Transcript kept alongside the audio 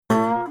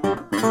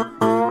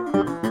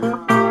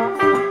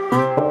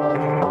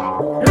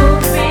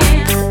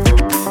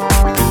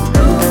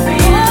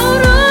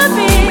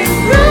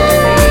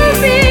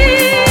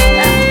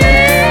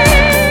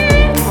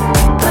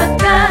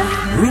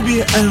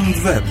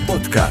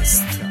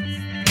Подкаст.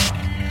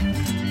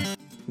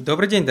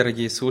 Добрый день,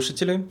 дорогие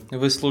слушатели!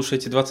 Вы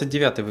слушаете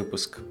 29-й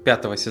выпуск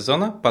 5-го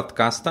сезона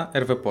подкаста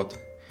РВПод.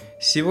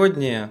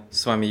 Сегодня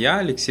с вами я,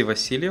 Алексей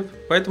Васильев,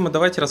 поэтому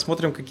давайте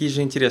рассмотрим, какие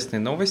же интересные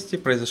новости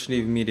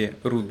произошли в мире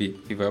Ruby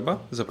и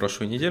веба за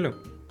прошлую неделю.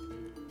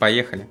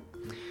 Поехали!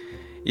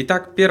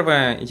 Итак,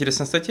 первая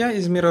интересная статья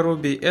из мира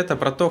Ruby – это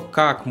про то,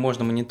 как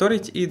можно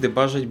мониторить и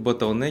дебажить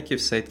ботлнеки в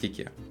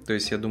Sidekick. То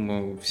есть, я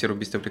думаю, все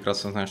рубисты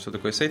прекрасно знают, что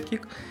такое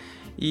Sidekick.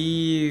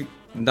 И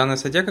данная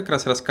статья как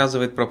раз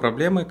рассказывает про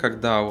проблемы,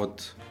 когда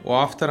вот у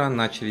автора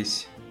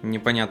начались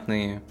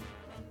непонятные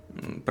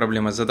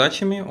проблемы с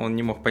задачами, он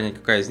не мог понять,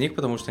 какая из них,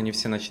 потому что они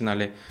все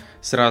начинали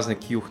с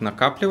разных кьюх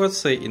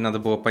накапливаться, и надо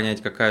было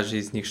понять, какая же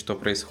из них что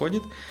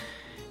происходит.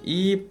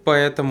 И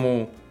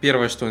поэтому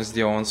первое, что он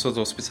сделал, он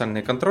создал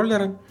специальные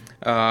контроллеры,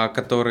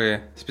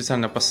 которые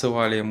специально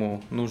посылали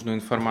ему нужную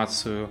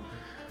информацию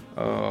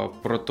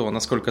про то,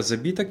 насколько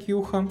забита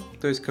кьюха,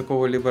 то есть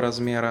какого-либо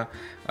размера,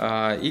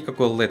 и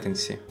какой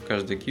latency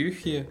каждой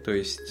кьюхи, то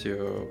есть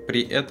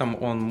при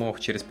этом он мог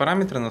через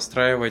параметры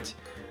настраивать,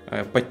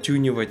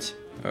 подтюнивать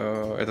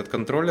этот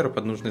контроллер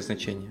под нужные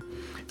значения.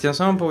 Тем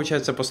самым,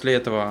 получается, после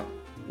этого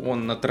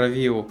он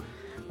натравил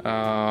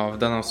в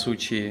данном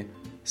случае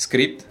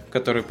скрипт,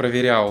 который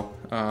проверял,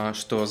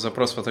 что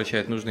запрос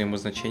возвращает нужные ему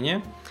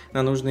значения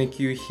на нужные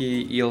кьюхи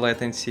и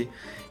latency,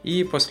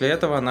 и после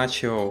этого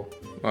начал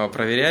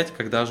проверять,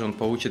 когда же он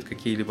получит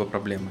какие-либо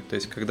проблемы. То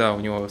есть, когда у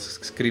него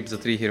скрипт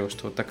затриггерил,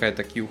 что вот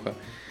такая-то кьюха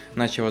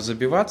начала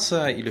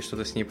забиваться или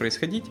что-то с ней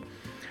происходить,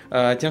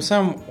 тем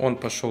самым он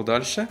пошел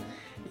дальше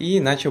и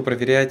начал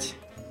проверять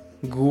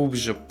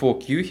глубже по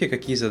кьюхе,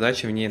 какие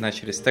задачи в ней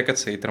начали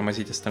стекаться и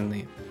тормозить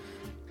остальные.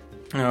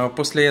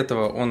 После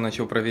этого он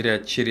начал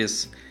проверять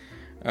через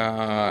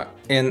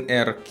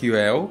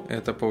NRQL,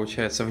 это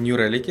получается в New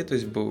Relic, то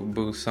есть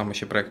был сам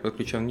еще проект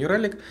подключен в New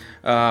Relic,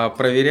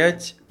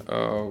 проверять,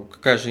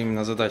 какая же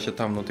именно задача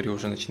там внутри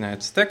уже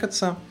начинает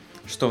стекаться,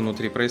 что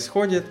внутри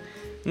происходит,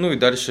 ну и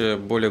дальше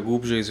более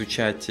глубже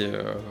изучать,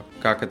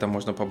 как это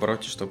можно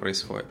побороть и что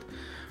происходит.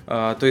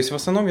 То есть в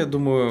основном, я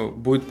думаю,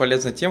 будет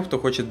полезно тем, кто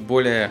хочет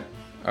более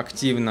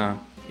активно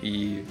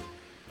и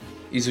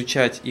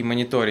изучать и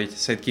мониторить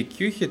Sidekick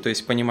кьюхи, то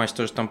есть понимать,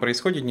 что же там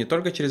происходит не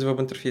только через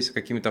веб-интерфейс, а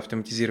какими-то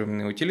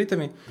автоматизированными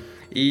утилитами.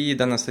 И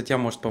данная статья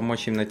может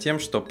помочь именно тем,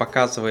 что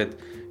показывает,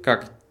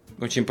 как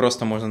очень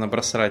просто можно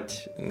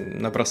набросать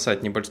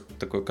небольшой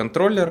такой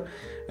контроллер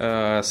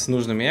с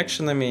нужными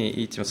экшенами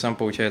и тем самым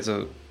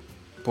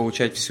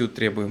получать всю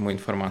требуемую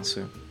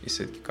информацию из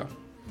Sidekick.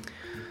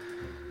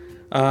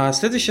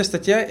 Следующая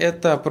статья –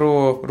 это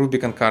про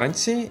Ruby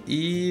Concurrency,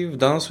 и в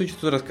данном случае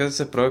тут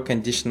рассказывается про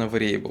Conditional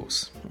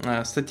Variables.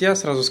 Статья,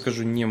 сразу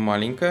скажу, не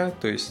маленькая,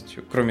 то есть,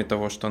 кроме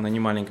того, что она не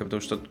маленькая,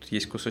 потому что тут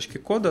есть кусочки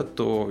кода,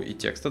 то и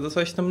текста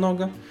достаточно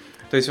много.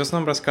 То есть, в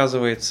основном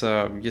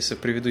рассказывается, если в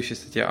предыдущей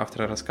статье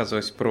автора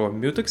рассказывалось про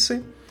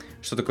мютексы,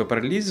 что такое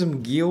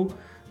параллелизм, GIL,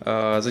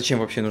 зачем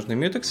вообще нужны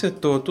мютексы,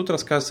 то тут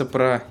рассказывается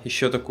про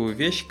еще такую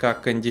вещь,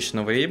 как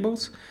Conditional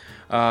Variables,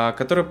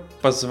 которые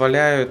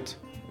позволяют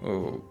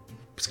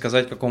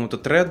сказать какому-то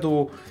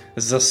треду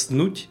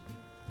заснуть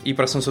и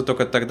проснуться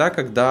только тогда,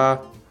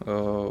 когда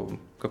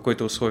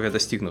какое-то условие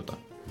достигнуто.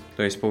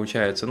 То есть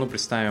получается,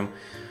 представим,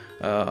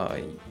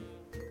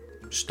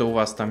 что у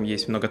вас там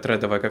есть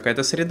многотредовая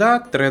какая-то среда,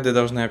 треды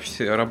должны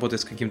работать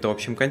с каким-то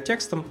общим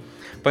контекстом,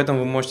 поэтому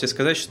вы можете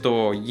сказать,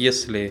 что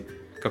если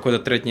какой-то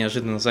тред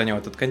неожиданно занял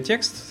этот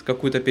контекст,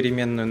 какую-то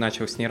переменную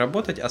начал с ней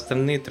работать,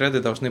 остальные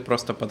треды должны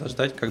просто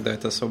подождать, когда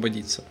это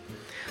освободится.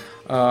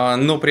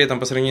 Но при этом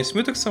по сравнению с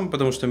мютексом,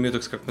 потому что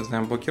мютекс, как мы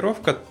знаем,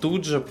 блокировка,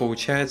 тут же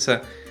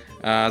получается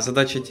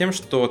задача тем,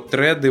 что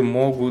треды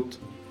могут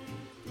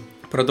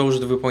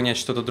продолжить выполнять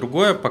что-то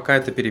другое, пока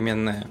эта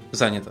переменная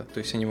занята. То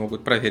есть они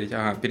могут проверить,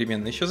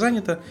 переменная еще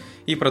занята,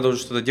 и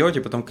продолжить что-то делать,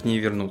 и потом к ней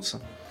вернуться.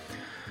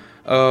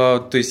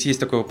 То есть есть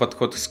такой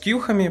подход с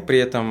кьюхами, при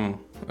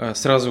этом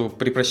сразу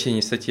при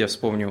прочтении статьи я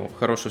вспомнил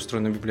хорошую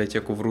встроенную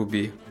библиотеку в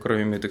Ruby,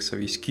 кроме мютексов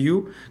есть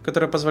Q,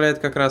 которая позволяет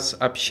как раз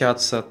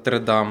общаться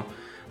тредам,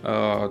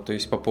 то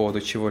есть по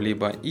поводу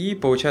чего-либо. И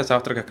получается,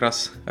 автор как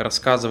раз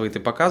рассказывает и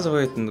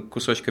показывает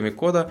кусочками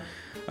кода,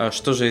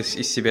 что же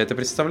из себя это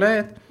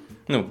представляет.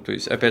 То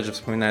есть опять же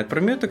вспоминает про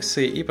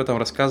мютексы и потом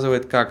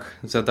рассказывает, как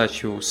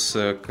задачу с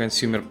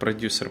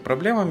consumer-producer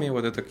проблемами,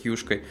 вот этой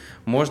кьюшкой,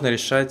 можно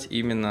решать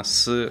именно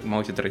с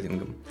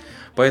мультитрейдингом.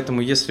 Поэтому,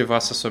 если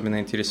вас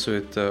особенно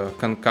интересует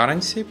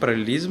concurrency,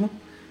 параллелизм,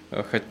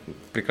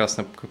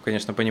 прекрасно,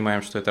 конечно,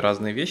 понимаем, что это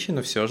разные вещи,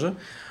 но все же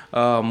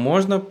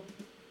можно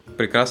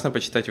прекрасно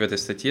почитать в этой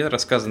статье,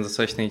 рассказано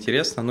достаточно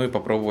интересно, и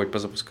попробовать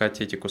позапускать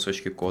эти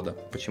кусочки кода,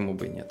 почему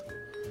бы и нет.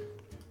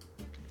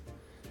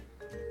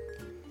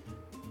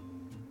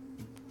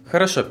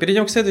 Хорошо,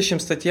 перейдем к следующим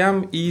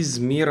статьям из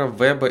мира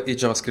веба и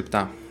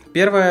JavaScript.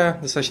 Первая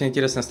достаточно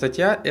интересная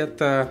статья –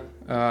 это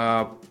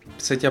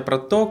статья про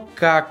то,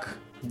 как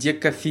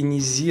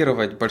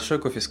декофенизировать большой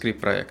CoffeeScript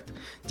проект.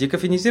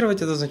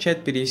 Декофенизировать – это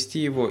означает перевести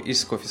его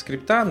из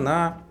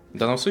CoffeeScript в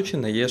данном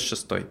случае на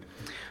ES6.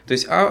 То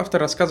есть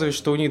автор рассказывает,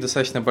 что у них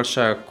достаточно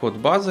большая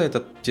код-база,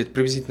 это где-то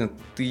приблизительно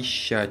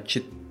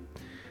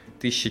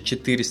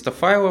 1400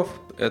 файлов,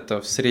 это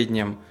в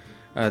среднем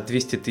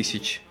 200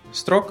 тысяч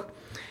строк.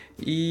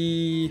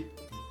 И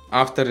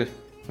автор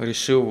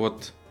решил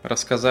вот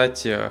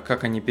рассказать,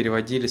 как они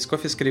переводили с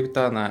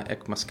CoffeeScript на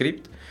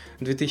ECMAScript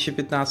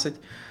 2015.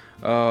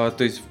 То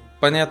есть,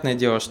 понятное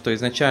дело, что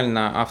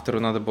изначально автору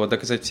надо было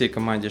доказать всей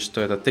команде,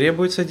 что это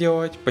требуется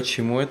делать,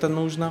 почему это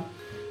нужно,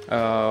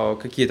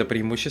 какие-то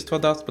преимущества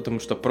даст, потому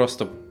что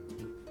просто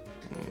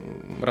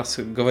раз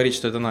говорить,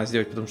 что это надо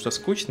сделать, потому что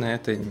скучно,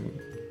 это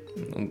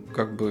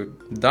как бы,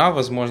 да,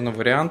 возможно,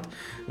 вариант,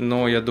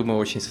 но я думаю,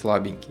 очень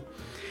слабенький.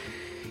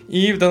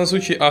 И в данном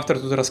случае автор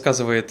тут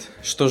рассказывает,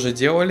 что же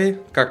делали,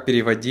 как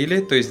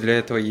переводили, то есть для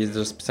этого есть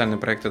даже специальный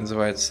проект,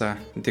 называется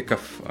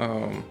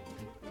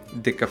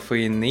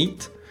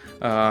Decaffeinate,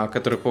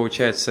 который,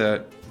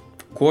 получается,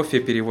 кофе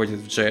переводит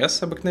в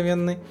JS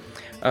обыкновенный.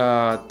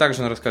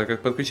 Также он рассказывает,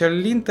 как подключали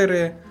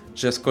линтеры,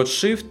 JS-код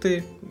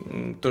шифты,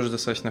 тоже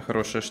достаточно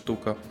хорошая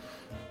штука.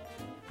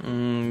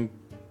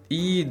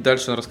 И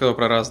дальше он рассказывал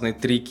про разные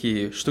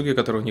трики, штуки,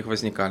 которые у них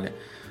возникали.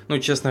 Ну,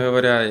 честно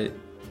говоря,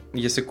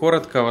 если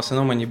коротко, в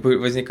основном они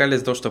возникали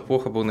из-за того, что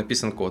плохо был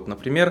написан код.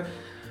 Например,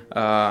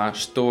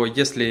 что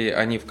если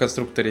они в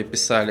конструкторе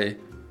писали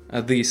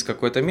this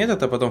какой-то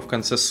метод, а потом в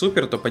конце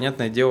супер, то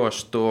понятное дело,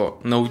 что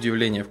на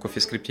удивление в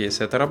CoffeeScript,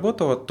 если это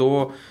работало,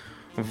 то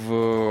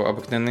в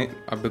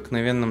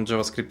обыкновенном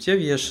JavaScript в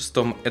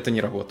ES6 это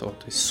не работало.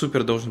 То есть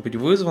супер должен быть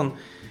вызван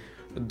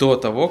до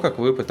того, как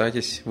вы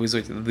пытаетесь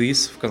вызвать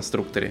this в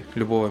конструкторе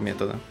любого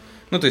метода.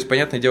 Ну, то есть,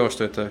 понятное дело,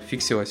 что это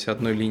фиксилось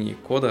одной линией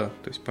кода,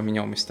 то есть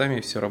поменял местами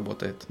и все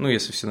работает. Ну,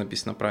 если все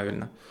написано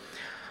правильно.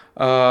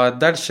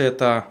 Дальше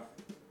это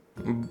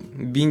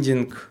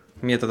биндинг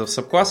методов с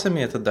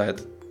сабклассами. Это, да,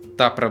 это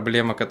та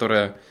проблема,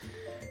 которая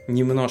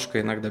немножко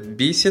иногда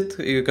бесит,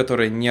 и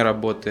которая не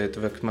работает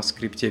в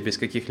ECMAScript без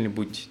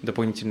каких-нибудь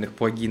дополнительных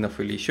плагинов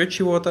или еще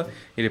чего-то,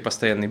 или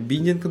постоянный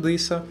биндинг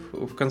this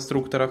в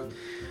конструкторах.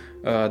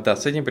 Да,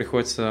 с этим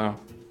приходится,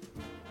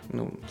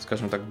 ну,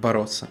 скажем так,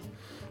 бороться.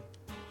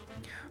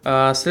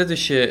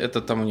 Следующее,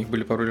 это там у них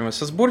были проблемы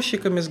со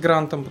сборщиками, с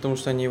грантом, потому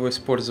что они его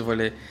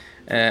использовали.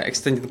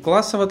 Extending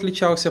классов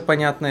отличался,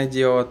 понятное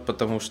дело,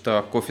 потому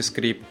что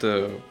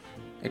CoffeeScript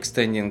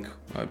extending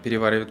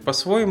переваривает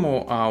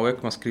по-своему, а у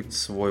ECMAScript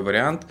свой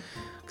вариант.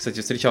 Кстати,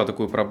 встречал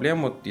такую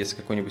проблему, если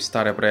какой-нибудь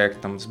старый проект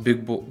там с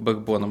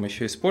бэкбоном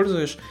еще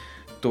используешь,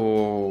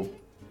 то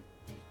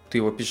ты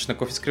его пишешь на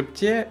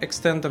CoffeeScript,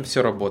 экстендом,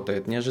 все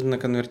работает. Неожиданно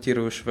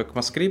конвертируешь в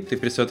ECMAScript и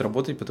перестает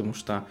работать, потому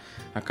что,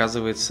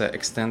 оказывается,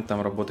 экстенд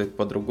там работает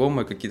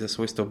по-другому, и какие-то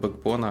свойства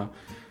бэкбона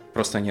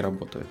просто не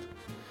работают.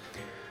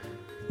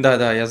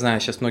 Да, я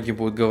знаю, сейчас многие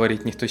будут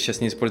говорить, никто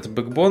сейчас не использует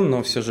бэкбон,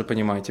 но все же,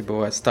 понимаете,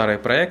 бывают старые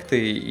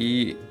проекты,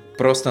 и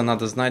просто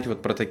надо знать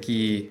вот про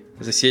такие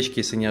засечки,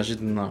 если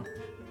неожиданно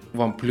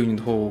вам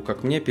плюнет голову,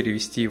 как мне,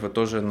 перевести его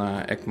тоже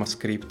на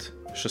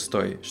ECMAScript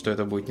 6, что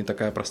это будет не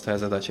такая простая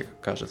задача,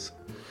 как кажется.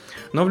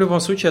 Но в любом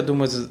случае, я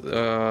думаю,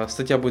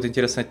 статья будет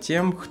интересна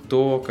тем,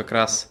 кто как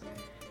раз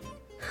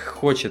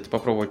хочет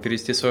попробовать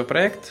перевести свой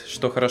проект.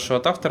 Что хорошо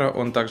от автора,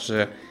 он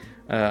также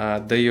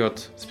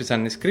дает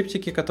специальные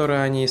скриптики,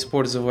 которые они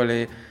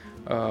использовали,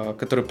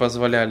 которые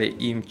позволяли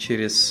им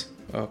через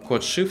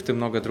код Shift и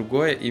многое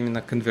другое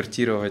именно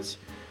конвертировать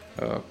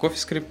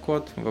CoffeeScript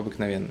код в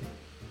обыкновенный.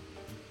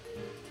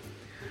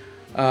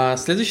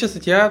 Следующая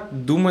статья,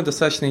 думаю,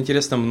 достаточно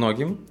интересна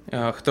многим,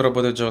 кто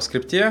работает в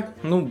JavaScript.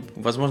 Ну,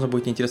 возможно,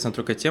 будет интересно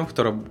только тем,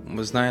 кто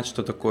знает,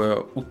 что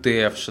такое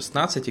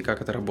UTF-16 и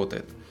как это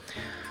работает.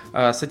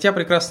 Статья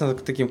прекрасна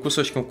таким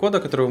кусочком кода,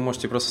 который вы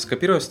можете просто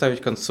скопировать, вставить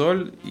в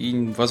консоль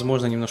и,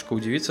 возможно, немножко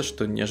удивиться,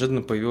 что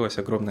неожиданно появилось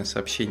огромное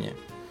сообщение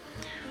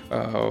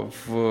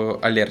в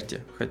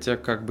алерте, хотя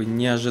как бы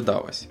не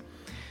ожидалось.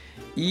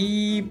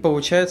 И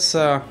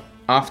получается,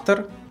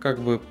 автор как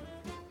бы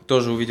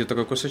тоже увидел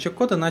такой кусочек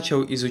кода,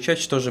 начал изучать,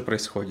 что же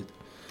происходит.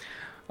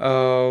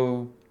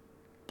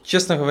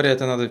 Честно говоря,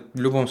 это надо в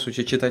любом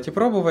случае читать и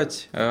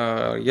пробовать.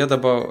 Я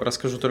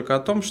расскажу только о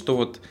том, что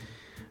вот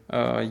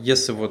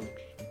если вот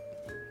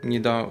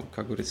недавно,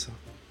 как говорится,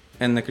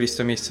 энное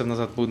количество месяцев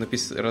назад был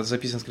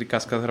записан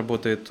скрипкаст, как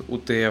работает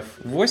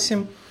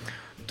UTF-8,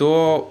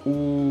 то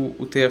у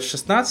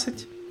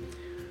UTF-16,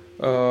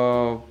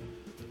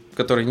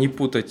 который не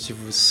путать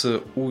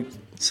с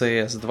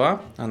CS2,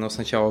 оно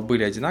сначала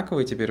были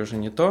одинаковые, теперь уже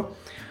не то.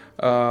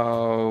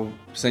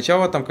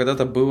 Сначала там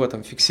когда-то было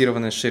там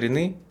фиксированной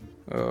ширины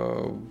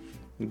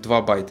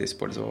 2 байта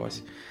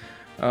использовалось.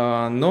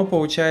 Но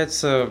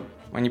получается,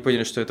 они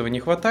поняли, что этого не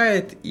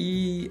хватает,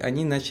 и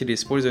они начали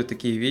использовать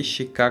такие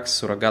вещи, как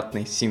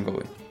суррогатные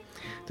символы.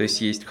 То есть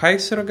есть high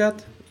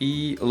суррогат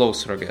и low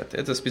суррогат.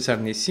 Это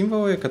специальные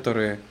символы,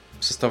 которые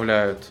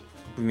составляют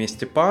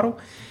вместе пару,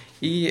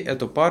 и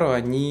эту пару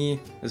они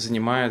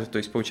занимают, то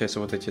есть получается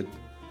вот эти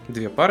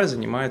 2 пары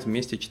занимают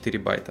вместе 4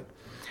 байта.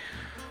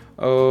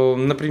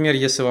 Например,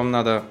 если вам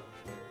надо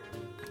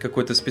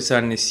какой-то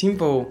специальный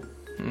символ,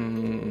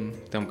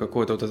 там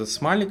какой-то вот этот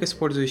смайлик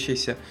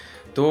использующийся,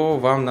 то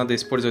вам надо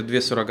использовать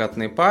две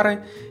суррогатные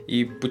пары,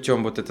 и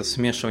путем вот это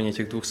смешивания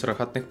этих двух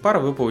суррогатных пар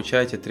вы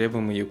получаете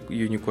требуемый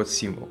Unicode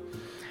символ.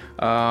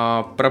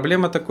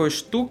 Проблема такой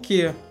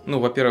штуки,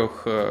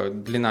 во-первых,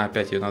 длина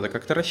опять ее надо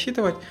как-то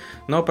рассчитывать,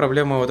 но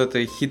проблема вот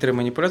этой хитрой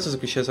манипуляции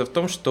заключается в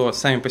том, что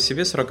сами по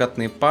себе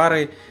суррогатные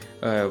пары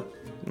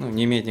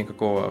не имеют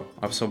никакого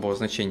особого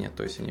значения,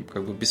 то есть они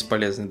как бы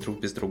бесполезны друг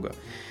без друга.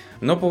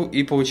 Но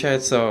и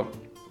получается,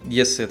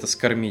 если это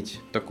скормить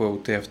такой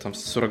UTF там,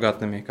 с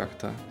суррогатными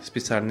как-то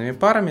специальными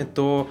парами,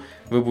 то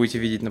вы будете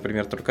видеть,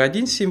 например, только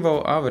один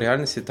символ, а в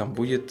реальности там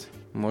будет,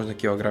 можно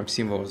килограмм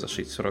символов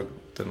зашить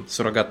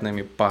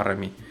суррогатными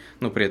парами,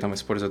 при этом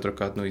используя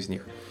только одну из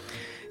них.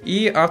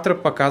 И автор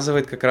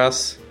показывает как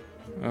раз,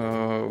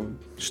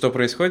 что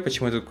происходит,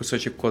 почему этот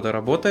кусочек кода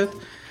работает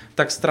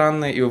так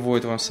странно, и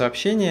выводит вам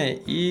сообщение,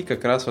 и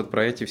как раз вот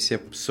про эти все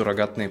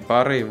суррогатные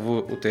пары в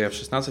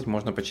UTF-16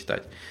 можно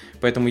почитать.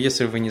 Поэтому,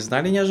 если вы не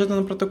знали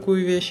неожиданно про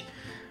такую вещь,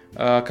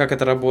 как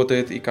это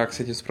работает и как с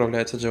этим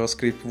справляется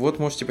JavaScript, вот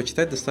можете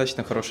почитать,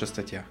 достаточно хорошая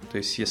статья. То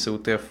есть, если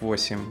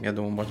UTF-8, я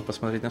думаю, можно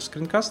посмотреть наш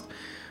скринкаст,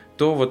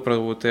 то вот про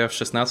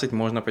UTF-16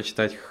 можно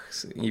почитать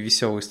и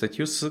веселую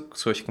статью с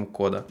кусочком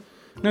кода.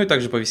 И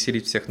также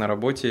повеселить всех на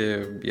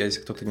работе, если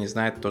кто-то не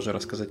знает, тоже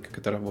рассказать, как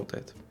это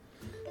работает.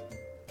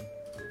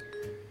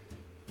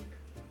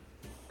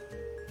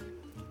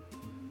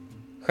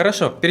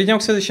 Хорошо, перейдем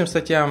к следующим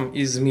статьям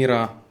из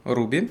мира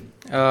Ruby.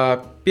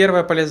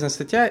 Первая полезная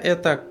статья –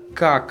 это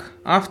как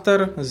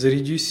автор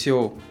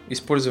заредюсил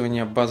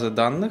использование базы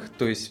данных,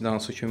 то есть в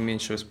данном случае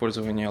уменьшил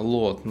использование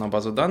load на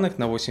базу данных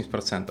на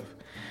 80%.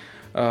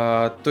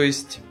 То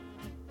есть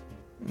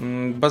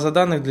база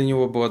данных для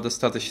него была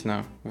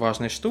достаточно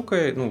важной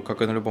штукой,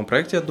 как и на любом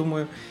проекте, я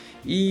думаю.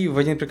 И в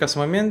один прекрасный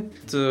момент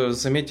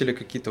заметили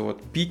какие-то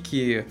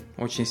пики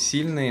очень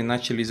сильные,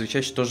 начали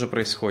изучать, что же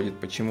происходит,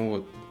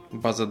 почему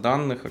база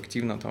данных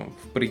активно там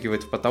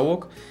впрыгивает в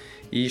потолок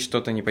и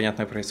что-то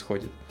непонятное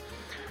происходит.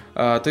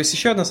 То есть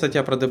еще одна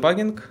статья про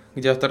дебагинг,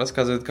 где автор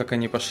рассказывает, как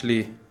они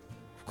пошли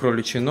в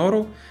кроличью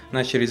нору,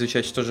 начали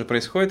изучать, что же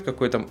происходит,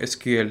 какой там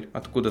SQL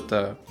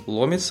откуда-то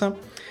ломится.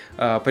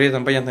 При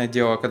этом, понятное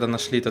дело, когда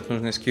нашли этот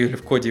нужный SQL,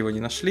 в коде его не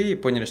нашли и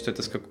поняли, что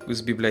это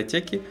из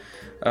библиотеки.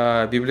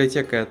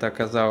 Библиотека это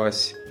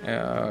оказалась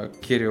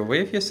Carrier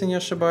Wave, если не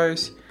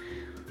ошибаюсь,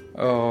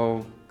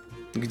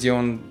 где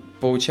он,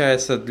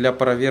 получается, для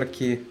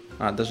проверки...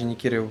 даже не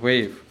Carrier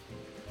Wave.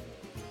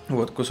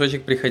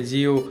 Кусочек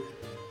приходил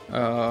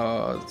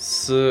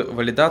с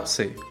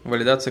валидацией,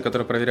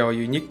 которая проверяла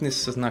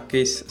uniqueness на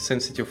case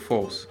sensitive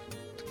false.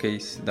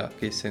 Case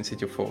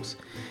sensitive false.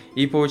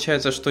 И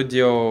получается, что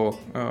делал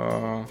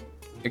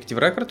Active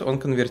Record? Он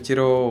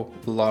конвертировал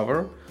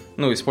lower,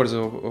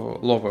 использовал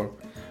lower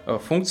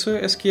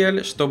функцию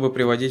SQL, чтобы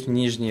приводить в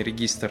нижний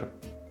регистр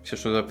все,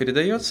 что туда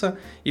передается,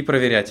 и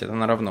проверять это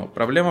наравно.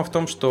 Проблема в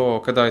том,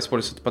 что когда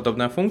используется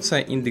подобная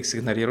функция, индекс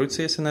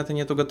игнорируется, если на это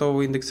нету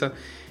готового индекса.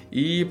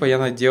 И,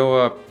 понятное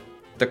дело,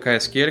 такая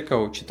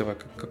SQL, учитывая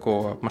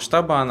какого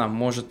масштаба она,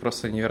 может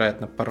просто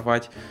невероятно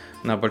порвать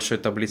на большой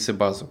таблице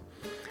базу.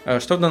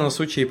 Что в данном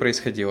случае и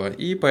происходило.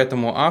 И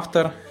поэтому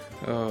автор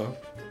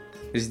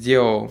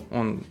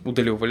он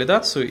удалил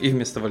валидацию и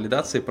вместо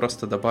валидации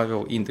просто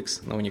добавил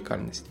индекс на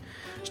уникальность.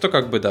 Что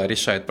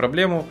решает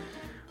проблему.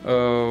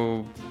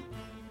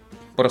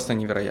 Просто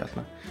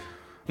невероятно.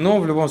 Но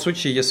в любом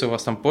случае, если у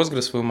вас там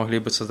Postgres, вы могли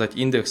бы создать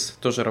индекс,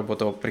 тоже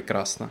работал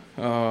прекрасно.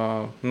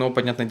 Но,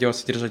 понятное дело,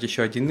 содержать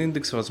еще один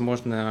индекс,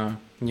 возможно,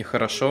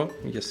 нехорошо,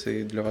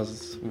 если для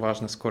вас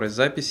важна скорость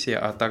записи,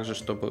 а также,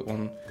 чтобы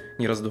он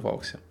не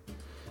раздувался.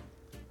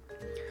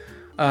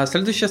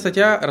 Следующая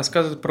статья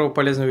рассказывает про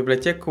полезную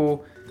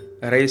библиотеку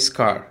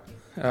Racecar.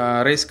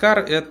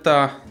 Racecar –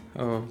 это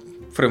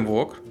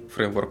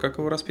фреймворк, как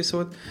его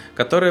расписывают,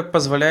 который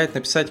позволяет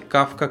написать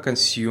Kafka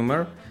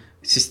Consumer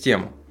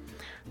систему.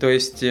 То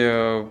есть,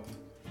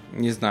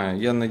 не знаю,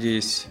 я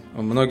надеюсь,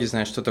 многие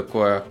знают, что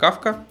такое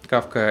Kafka.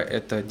 Kafka –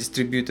 это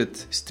Distributed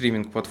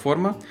Streaming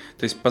платформа,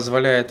 то есть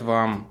позволяет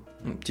вам,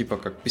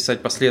 как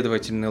писать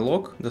последовательный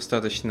лог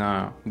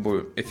достаточно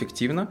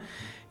эффективно,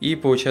 и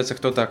получается,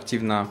 кто-то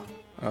активно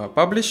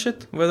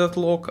паблишит в этот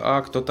лог,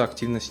 а кто-то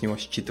активно с него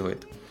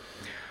считывает.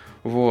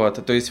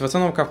 То есть в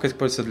основном Kafka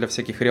используется для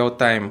всяких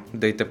real-time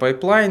data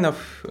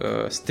пайплайнов,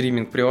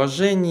 стриминг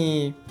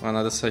приложений,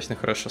 она достаточно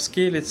хорошо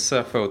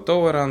скейлится,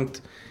 fault-tolerant,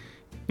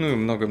 и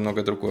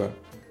много-много другое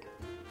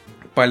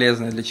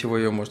полезное, для чего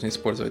ее можно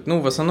использовать.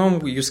 В основном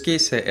use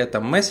case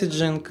это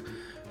месседжинг,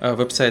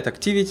 веб-сайт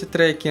activity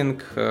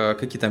tracking,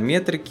 какие-то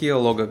метрики,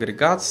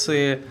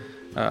 лог-агрегации,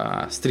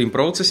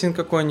 стрим-процессинг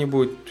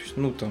какой-нибудь,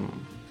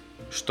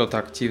 что-то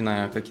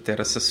активное, какие-то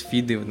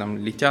RSS-фиды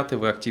летят, и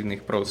вы активно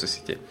их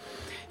процессите.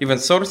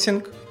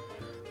 Event-сорсинг,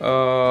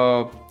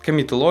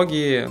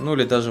 коммит-логи,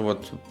 или даже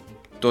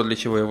то, для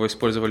чего его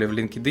использовали в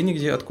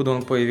LinkedIn, откуда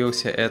он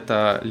появился,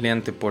 это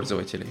ленты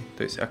пользователей,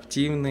 то есть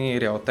активные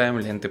реал-тайм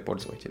ленты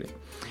пользователей.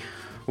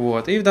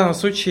 И в данном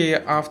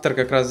случае автор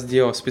как раз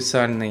сделал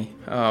специальный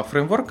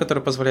фреймворк,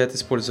 который позволяет,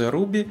 используя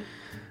Ruby,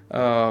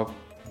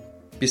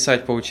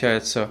 писать,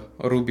 получается,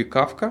 Ruby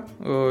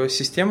Kafka,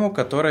 систему,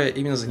 которая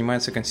именно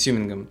занимается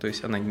консюмингом. То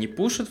есть она не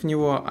пушит в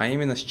него, а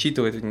именно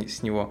считывает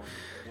с него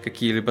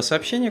какие-либо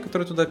сообщения,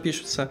 которые туда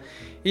пишутся,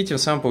 и тем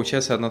самым,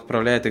 получается, она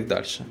отправляет их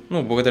дальше.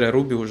 Ну, благодаря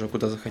Ruby уже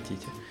куда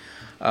захотите.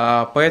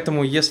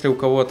 Поэтому, если у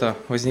кого-то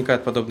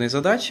возникают подобные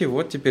задачи,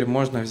 вот теперь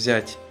можно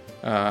взять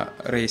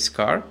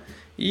RaceCar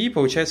и,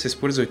 получается,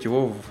 использовать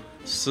его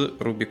с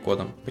Ruby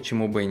кодом.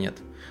 Почему бы и нет?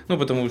 Ну,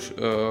 потому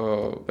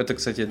что это,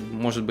 кстати,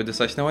 может быть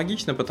достаточно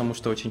логично, потому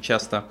что очень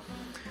часто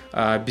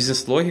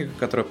бизнес-логика,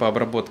 которая по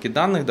обработке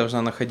данных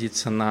должна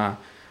находиться на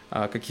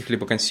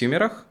каких-либо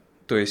консюмерах.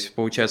 То есть,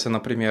 получается,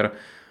 например,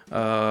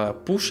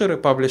 пушеры,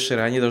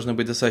 паблишеры, они должны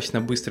быть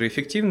достаточно быстрые и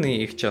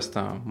эффективные. Их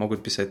часто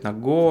могут писать на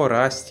Go,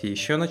 Rust,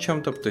 еще на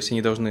чем-то. То есть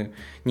они должны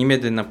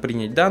немедленно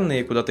принять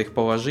данные, куда-то их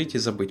положить и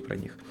забыть про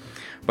них.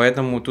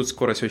 Поэтому тут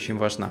скорость очень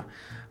важна.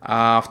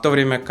 А в то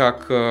время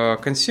как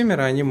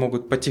консюмеры, они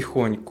могут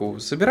потихоньку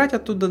собирать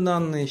оттуда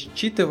данные,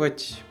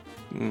 считывать,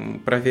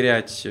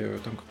 проверять,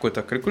 там,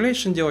 какой-то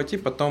calculation делать и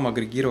потом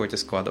агрегировать и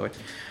складывать.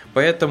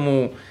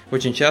 Поэтому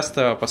очень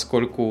часто,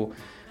 поскольку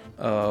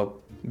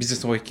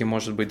бизнес-логика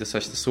может быть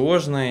достаточно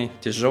сложной,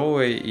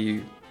 тяжелой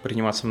и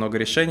приниматься много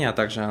решений, а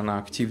также она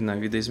активно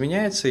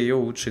видоизменяется, ее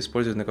лучше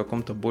использовать на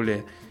каком-то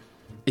более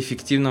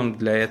эффективном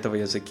для этого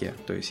языке.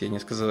 То есть я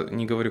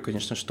не говорю,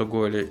 конечно, что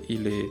Go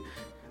или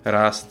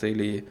Rust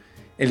или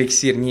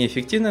Elixir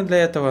неэффективны для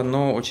этого,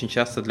 но очень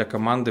часто для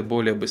команды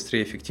более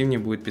быстрее и эффективнее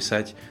будет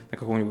писать на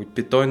каком-нибудь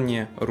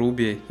Python,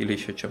 Ruby или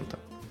еще чем-то.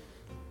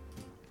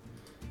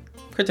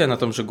 Хотя на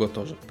том же Go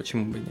тоже,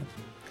 почему бы и нет.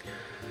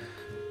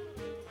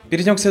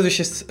 Перейдем к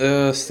следующей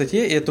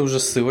статье, и это уже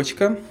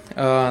ссылочка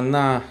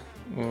на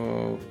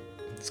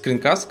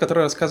скринкаст,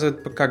 который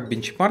рассказывает, как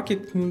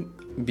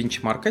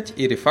бенчмаркать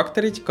и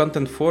рефакторить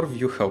Content for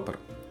View Helper.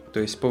 То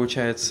есть,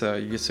 получается,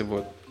 если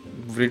вот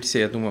в рельсе,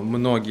 я думаю,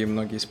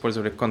 многие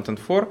использовали Content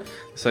for,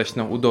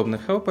 достаточно удобный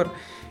helper,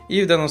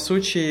 и в данном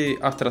случае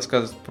автор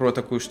рассказывает про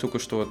такую штуку,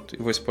 что вот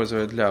его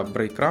использовали для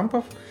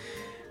брейкрампов,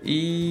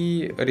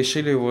 и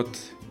решили вот,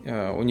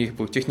 у них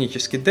был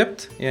технический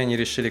депт, и они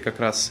решили как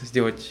раз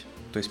сделать,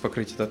 то есть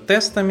покрыть это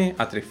тестами,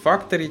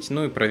 отрефакторить,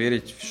 ну и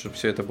проверить, чтобы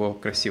все это было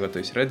красиво, то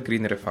есть red,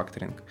 green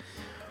refactoring.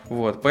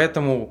 Вот,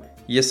 поэтому,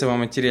 если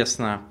вам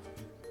интересно,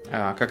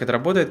 как это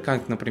работает,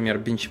 как, например,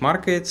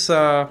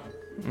 бенчмаркается,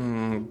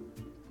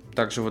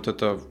 также вот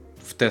это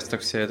в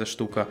тестах вся эта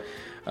штука,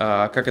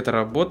 как это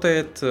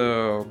работает,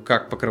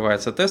 как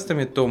покрывается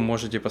тестами, то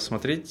можете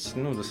посмотреть,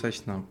 ну,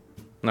 достаточно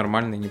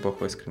нормальный,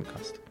 неплохой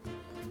скринкаст.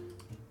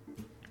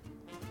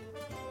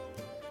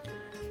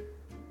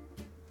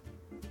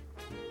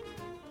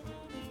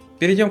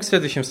 Перейдем к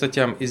следующим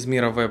статьям из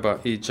мира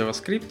веба и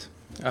JavaScript.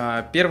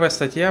 Первая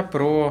статья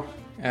про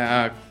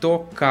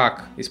то,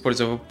 как,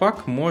 используя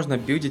Webpack, можно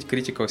билдить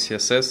Critical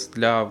CSS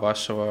для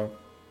вашего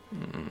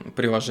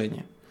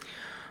приложения.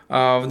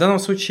 В данном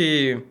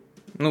случае,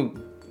 ну,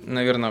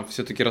 наверное,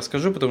 все-таки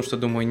расскажу, потому что,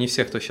 думаю, не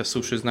все, кто сейчас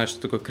слушает, знают,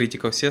 что такое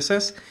Critical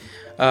CSS.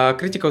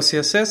 Critical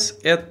CSS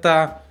 –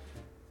 это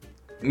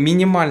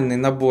минимальный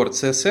набор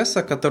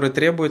CSS, который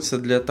требуется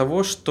для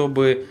того,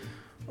 чтобы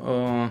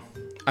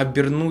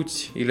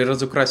обернуть или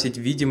разукрасить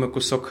видимый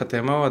кусок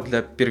HTML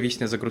для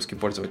первичной загрузки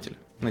пользователя.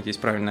 Надеюсь,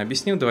 правильно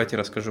объяснил, давайте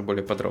расскажу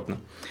более подробно.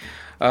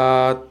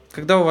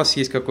 Когда у вас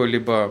есть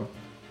какой-либо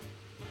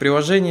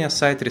приложение,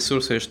 сайт,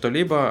 ресурсы или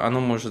что-либо, оно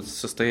может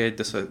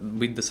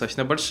быть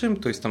достаточно большим,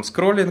 то есть там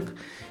скроллинг,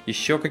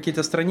 еще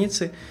какие-то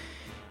страницы.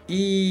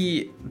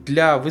 И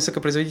для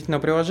высокопроизводительного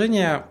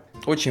приложения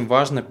очень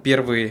важно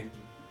первые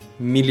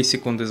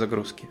миллисекунды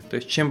загрузки. То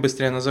есть чем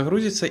быстрее она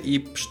загрузится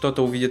и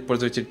что-то увидит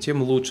пользователь,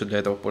 тем лучше для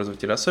этого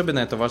пользователя. Особенно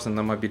это важно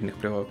на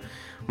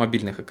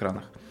мобильных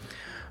экранах.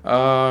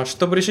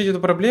 Чтобы решить эту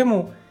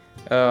проблему,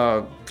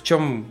 в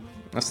чем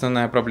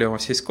основная проблема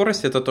всей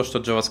скорости, это то, что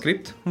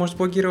JavaScript может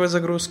блокировать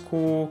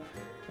загрузку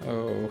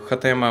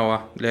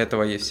HTML. Для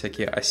этого есть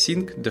всякие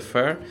async,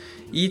 defer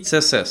и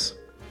CSS.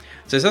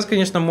 CSS,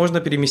 конечно, можно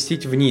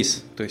переместить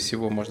вниз, то есть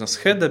его можно с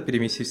хеда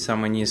переместить в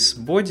самый низ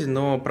body,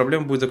 но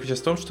проблема будет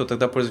заключаться в том, что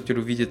тогда пользователь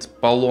увидит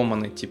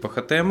поломанный типа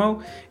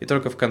HTML и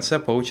только в конце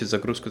получит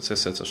загрузку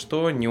CSS,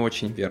 что не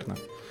очень верно.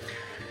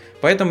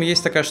 Поэтому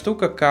есть такая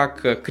штука,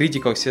 как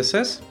Critical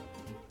CSS.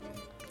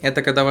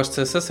 Это когда ваш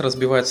CSS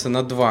разбивается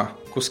на два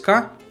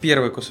куска.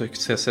 Первый кусок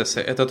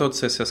CSS – это тот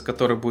CSS,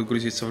 который будет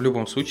грузиться в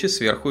любом случае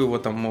сверху, его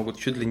там могут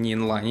чуть ли не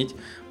инлайнить,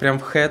 прям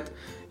в head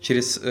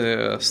через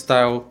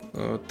style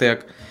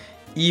tag.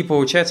 И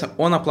получается,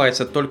 он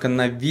аплается только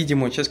на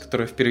видимую часть,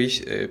 которую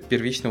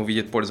первично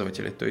увидит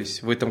пользователь. То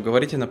есть вы там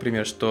говорите,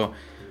 например, что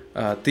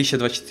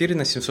 1024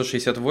 на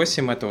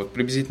 768 это вот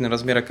приблизительный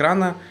размер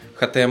экрана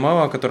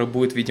HTML, который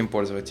будет виден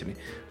пользователю.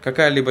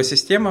 Какая-либо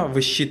система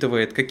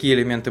высчитывает, какие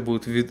элементы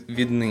будут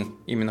видны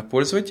именно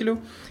пользователю,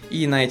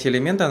 и на эти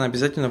элементы она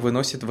обязательно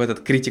выносит в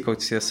этот Critical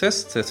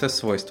CSS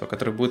свойства,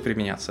 которые будут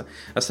применяться.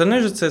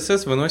 Остальной же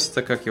CSS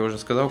выносится, как я уже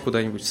сказал,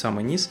 куда-нибудь в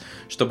самый низ,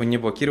 чтобы не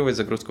блокировать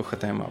загрузку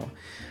HTML.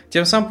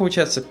 Тем самым,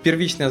 получается,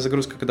 первичная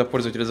загрузка, когда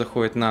пользователь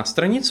заходит на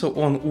страницу,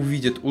 он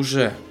увидит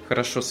уже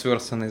хорошо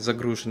сверстанный,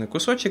 загруженный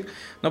кусочек,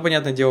 но,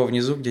 понятное дело,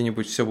 внизу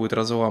где-нибудь все будет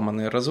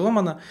разломано и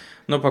разломано,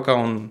 но пока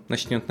он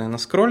начнет, наверное,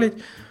 скроллить,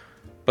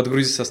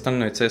 подгрузится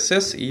остальной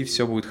CSS и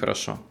все будет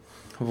хорошо.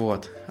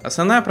 Вот.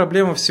 Основная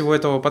проблема всего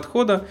этого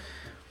подхода,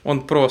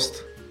 он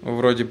прост,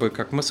 вроде бы,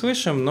 как мы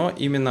слышим, но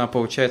именно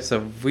получается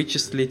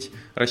вычислить,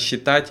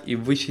 рассчитать и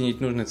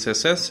вычленить нужный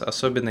CSS,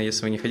 особенно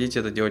если вы не хотите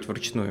это делать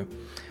вручную.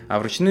 А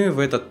вручную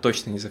вы это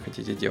точно не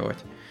захотите делать.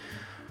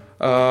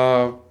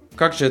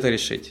 Как же это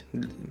решить?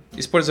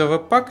 Используя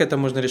Webpack, это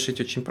можно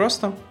решить очень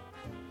просто.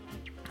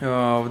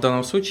 В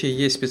данном случае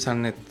есть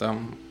специальный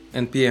там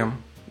NPM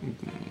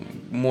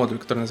модуль,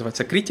 который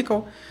называется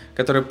Critical,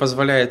 который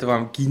позволяет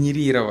вам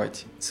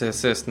генерировать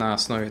CSS на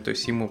основе, то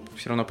есть ему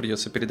все равно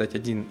придется передать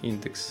один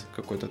индекс,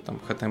 какой-то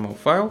там HTML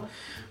файл,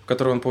 в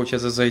который он,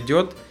 получается,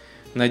 зайдет,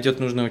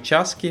 найдет нужные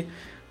участки,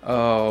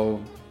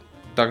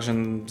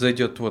 также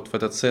зайдет вот в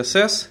этот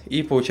CSS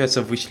и,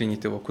 получается,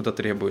 вычленит его куда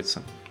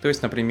требуется. То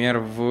есть, например,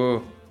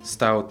 в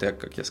style tag,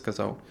 как я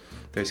сказал,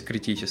 то есть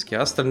критически,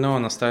 а остальное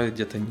он оставит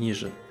где-то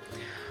ниже.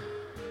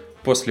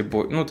 После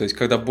то есть,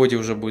 когда боди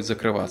уже будет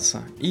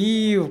закрываться.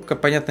 И,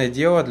 понятное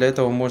дело, для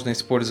этого можно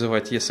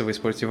использовать, если вы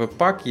используете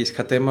Webpack, есть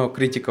HTML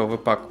Critical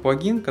Webpack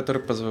плагин,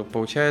 который,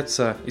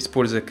 получается,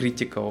 используя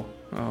Critical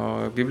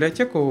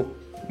библиотеку,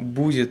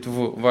 будет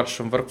в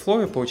вашем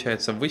workflow,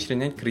 получается,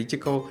 вычленять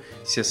Critical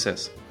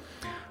CSS.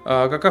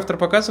 Как автор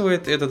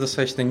показывает, это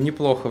достаточно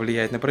неплохо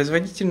влияет на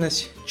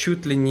производительность,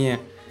 чуть ли не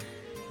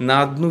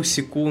на 1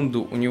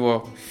 секунду у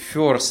него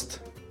first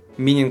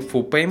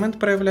meaningful payment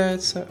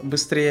проявляется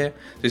быстрее,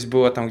 то есть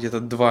было там где-то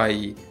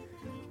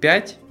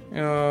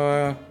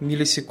 2,5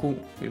 миллисекунд,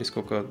 или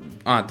сколько,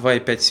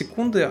 2,5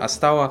 секунды, а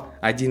стало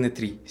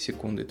 1,3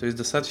 секунды, то есть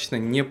достаточно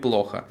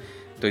неплохо,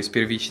 то есть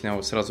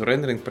первичный сразу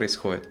рендеринг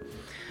происходит.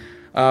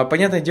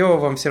 Понятное дело,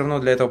 вам все равно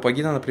для этого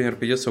плагина, например,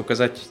 придется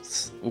указать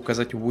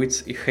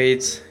width и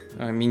height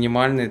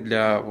минимальный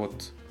для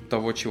вот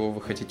того, чего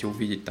вы хотите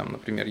увидеть. Там,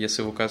 например,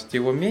 если вы указываете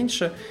его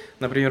меньше,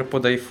 например,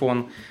 под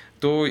iPhone,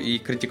 то и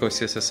Critical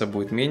CSS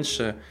будет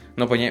меньше,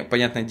 но,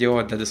 понятное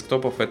дело, для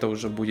десктопов это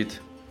уже будет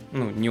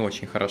не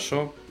очень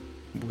хорошо,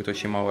 будет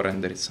очень мало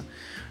рендериться.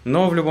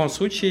 Но в любом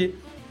случае,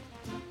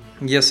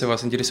 если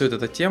вас интересует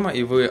эта тема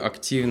и вы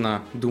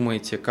активно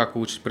думаете, как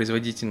улучшить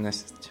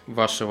производительность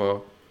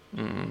вашего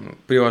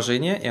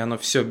приложения, и оно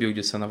все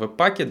билдится на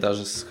веб-паке,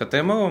 даже с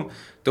HTML,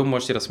 то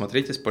можете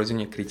рассмотреть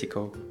использование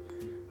Critical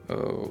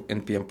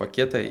NPM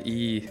пакета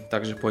и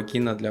также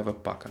плагина для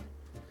веб-пака.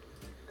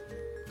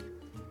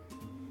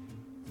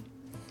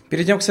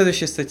 Перейдем к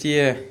следующей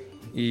статье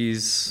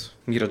из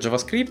мира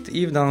JavaScript,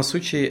 и в данном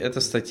случае это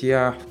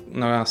статья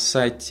на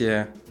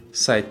сайте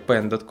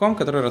sitepen.com,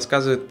 которая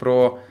рассказывает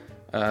про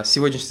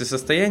сегодняшнее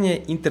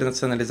состояние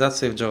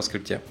интернационализации в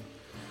JavaScript.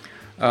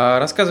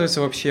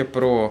 Рассказывается вообще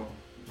про,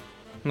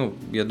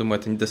 я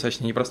думаю, это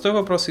достаточно непростой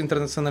вопрос,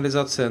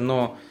 интернационализация,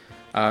 но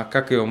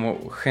как ее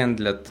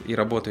хендлят и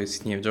работают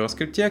с ней в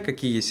JavaScript,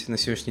 какие есть на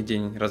сегодняшний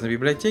день разные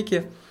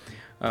библиотеки,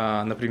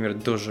 например,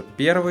 Dojo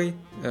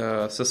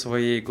 1 со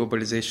своей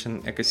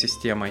globalization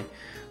экосистемой,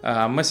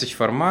 message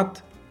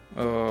формат,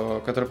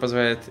 который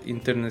позволяет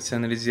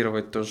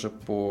интернационализировать тоже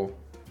по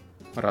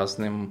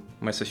разным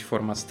message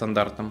формат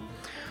стандартам,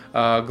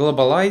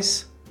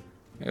 globalize,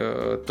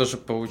 тоже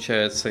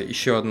получается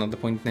еще одна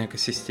дополнительная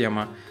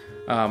экосистема,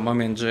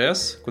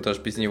 Moment.js, куда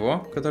же без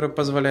него, который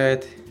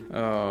позволяет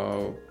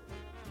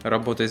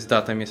работать с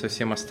датами, со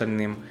всем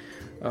остальным.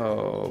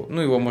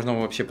 Его можно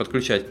вообще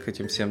подключать к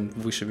этим всем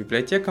выше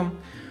библиотекам.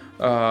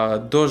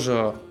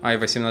 Dojo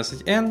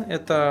i18n –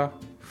 это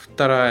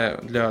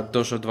вторая для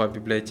Dojo 2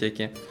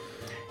 библиотеки.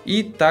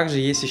 И также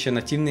есть еще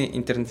нативная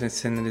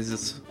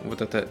интернационализация,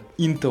 вот эта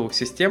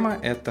Intel-система,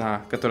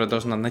 которая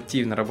должна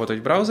нативно работать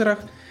в браузерах.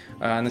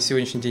 На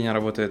сегодняшний день она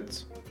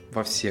работает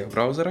во всех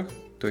браузерах,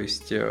 то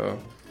есть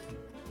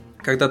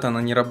когда-то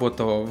она не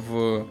работала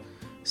в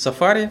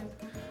Safari,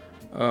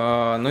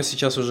 но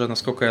сейчас уже,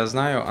 насколько я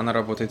знаю, она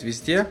работает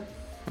везде.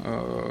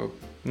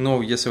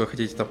 Но если вы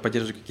хотите там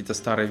поддерживать какие-то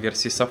старые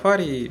версии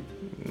Safari,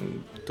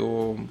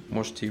 то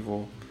можете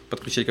его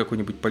подключать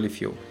какой-нибудь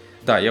polyfill.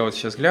 Да, я вот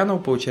сейчас глянул,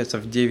 получается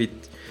в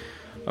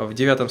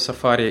 9-м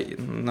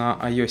Safari на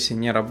iOS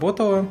не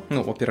работало,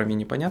 Opera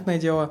Mini, понятное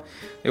дело.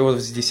 И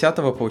вот с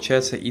 10-го,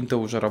 получается, Intel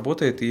уже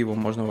работает, и его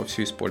можно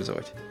вовсю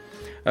использовать.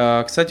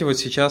 Кстати, вот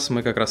сейчас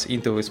мы как раз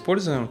Intel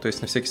используем, то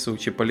есть на всякий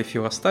случай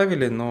polyfill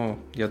оставили, но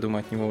я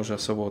думаю, от него уже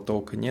особого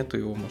толка нету,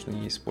 его можно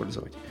не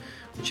использовать,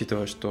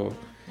 учитывая, что...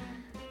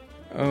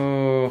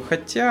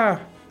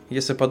 Хотя,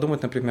 если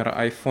подумать, например,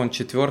 iPhone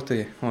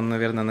 4, он,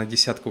 наверное, на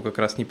 10-ку как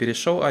раз не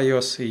перешел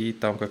iOS, и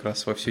там как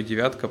раз вовсю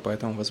 9-ка,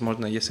 поэтому,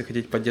 возможно, если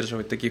хотите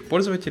поддерживать таких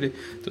пользователей,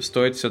 то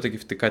стоит все-таки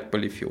втыкать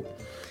polyfill.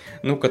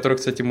 Который,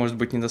 кстати, может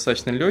быть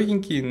недостаточно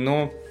легенький,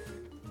 но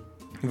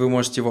вы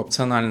можете его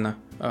опционально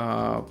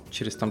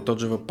через там тот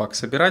же Webpack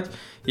собирать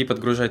и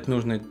подгружать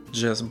нужный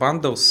JS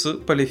bundle с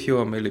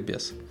polyfill или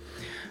без.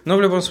 Но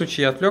в любом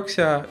случае я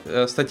отвлекся.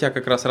 Статья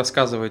как раз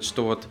рассказывает,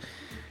 что вот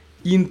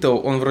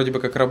Intel, он вроде бы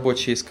как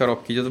рабочий из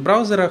коробки идет в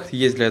браузерах,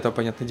 есть для этого,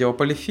 понятное дело,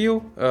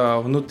 polyfill,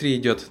 внутри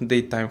идет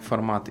datetime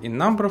формат и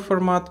number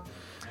формат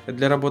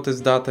для работы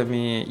с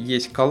датами,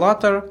 есть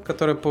collator,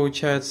 который,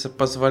 получается,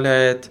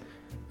 позволяет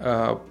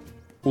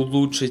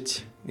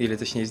улучшить, или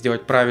точнее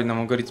сделать правильным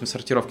алгоритм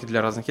сортировки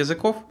для разных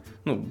языков,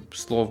 ну,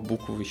 слов,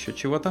 букв, еще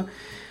чего-то,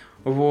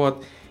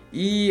 вот.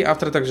 И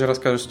автор также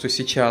расскажет, что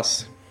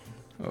сейчас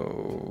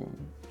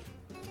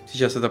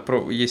это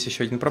есть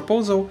еще один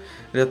proposal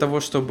для того,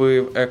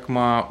 чтобы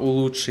ECMA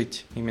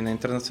улучшить именно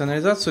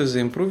интернационализацию,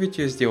 заимпровить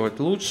ее, сделать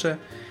лучше.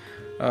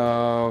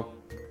 Ну,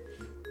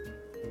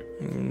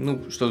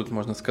 что тут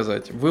можно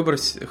сказать? Выбор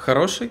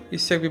хороший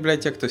из всех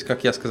библиотек, то есть,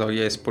 как я сказал,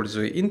 я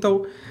использую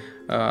Intel,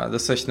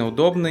 достаточно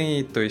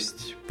удобный, то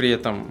есть, при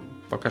этом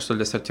пока что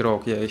для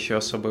сортировок я еще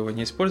особо его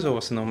не использовал, в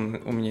основном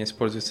у меня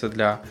используется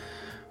для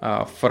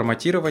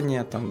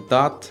форматирования, там,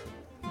 дат,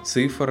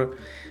 цифр.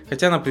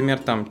 Хотя, например,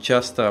 там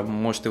часто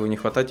может его не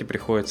хватать и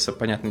приходится,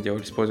 понятное дело,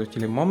 использовать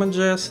или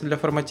Moment.js для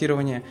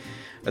форматирования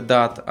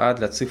дат, а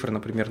для цифр,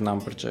 например,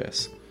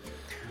 Number.js.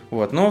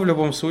 Вот. Но в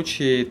любом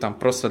случае, там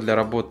просто для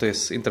работы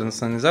с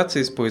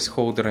интернационализацией, с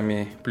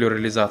поиск-холдерами,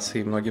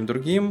 плюрализацией и многим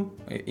другим,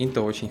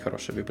 Intel очень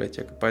хорошая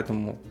библиотека.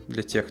 Поэтому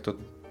для тех, кто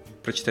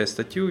прочитает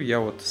статью, я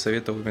вот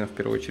советую именно в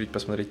первую очередь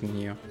посмотреть на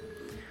нее.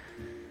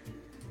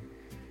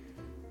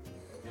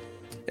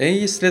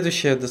 И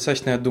следующая,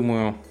 достаточно, я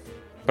думаю,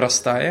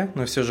 простая,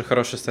 но все же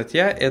хорошая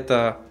статья.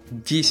 Это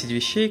 10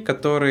 вещей,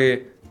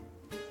 которые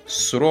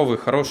суровый,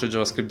 хороший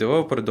JavaScript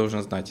девелопер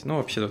должен знать. Ну,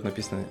 вообще тут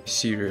написано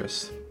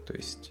serious, то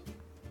есть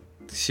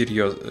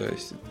серьезный,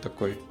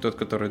 такой, тот,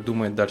 который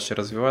думает дальше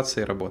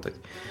развиваться и работать.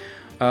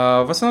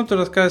 В основном тут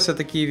рассказываются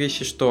такие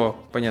вещи, что,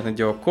 понятное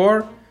дело,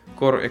 Core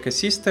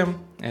Ecosystem,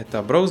 это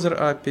Browser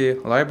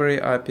API, Library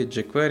API,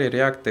 jQuery,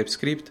 React,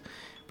 TypeScript,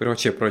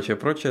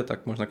 прочее.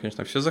 Так можно,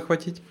 конечно, все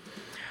захватить.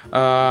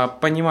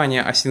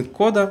 Понимание async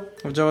кода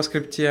в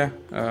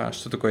JavaScript,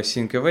 что такое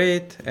async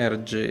await,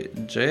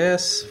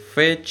 RGJS,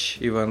 fetch,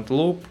 event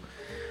loop.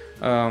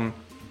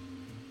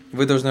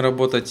 Вы должны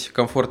работать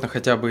комфортно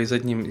хотя бы из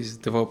одним из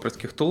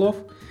девелоперских тулов,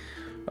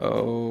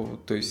 то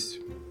есть,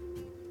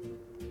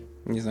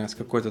 не знаю, с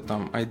какой-то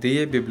там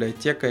IDE,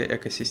 библиотекой,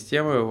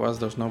 экосистемой у вас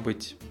должно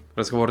быть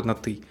разговор на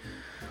 «ты».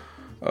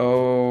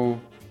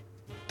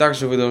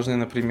 Также вы должны,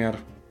 например,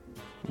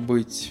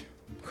 быть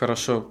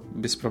хорошо,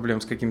 без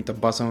проблем с какими-то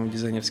базовыми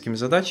дизайнерскими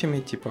задачами,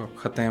 типа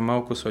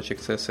HTML, кусочек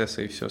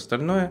CSS и все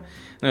остальное.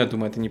 Но я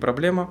думаю, это не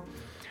проблема.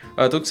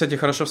 Тут, кстати,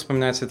 хорошо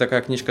вспоминается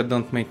такая книжка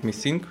Don't Make Me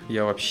Think.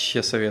 Я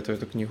вообще советую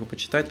эту книгу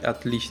почитать.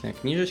 Отличная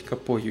книжечка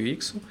по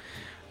UX.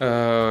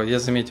 Я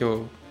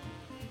заметил,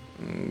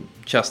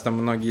 часто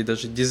многие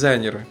даже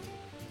дизайнеры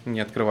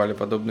не открывали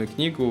подобную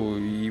книгу.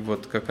 И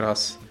вот как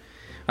раз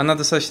она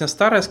достаточно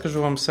старая,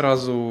 скажу вам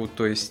сразу.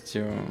 То есть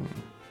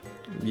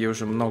ей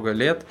уже много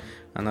лет.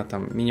 Она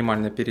там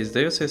минимально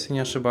переиздается, если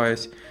не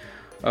ошибаюсь.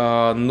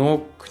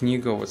 Но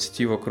книга вот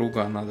Стива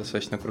Круга, она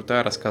достаточно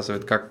крутая,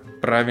 рассказывает, как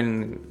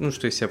правильный, ну,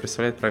 что из себя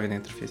представляет правильный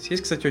интерфейс.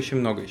 Есть, кстати, очень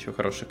много еще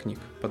хороших книг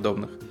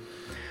подобных.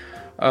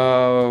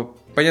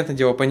 Понятное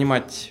дело,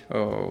 понимать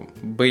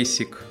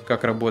basic,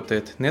 как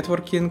работает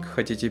networking,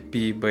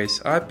 HTTP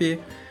Base API,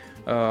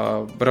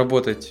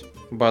 работать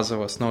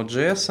базово с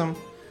Node.js,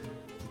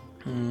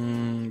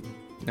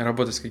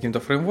 работать с каким-то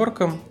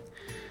фреймворком,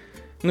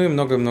 ну и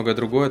много-много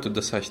другое, тут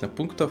достаточно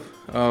пунктов.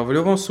 В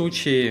любом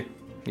случае,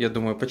 я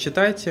думаю,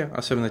 почитайте,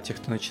 особенно те,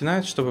 кто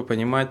начинает, чтобы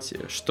понимать,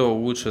 что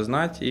лучше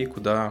знать и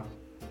куда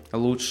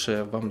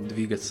лучше вам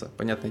двигаться.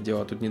 Понятное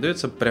дело, тут не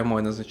дается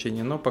прямое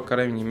назначение, но, по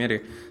крайней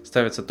мере,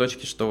 ставятся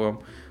точки, что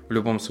вам в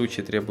любом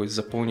случае требуется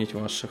заполнить в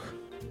ваших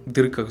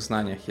дырках в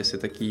знаниях, если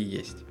такие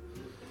есть.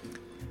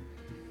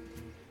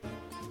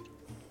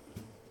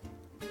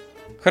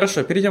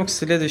 Хорошо, перейдем к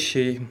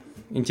следующей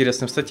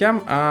интересным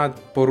статьям, а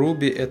по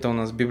Ruby это у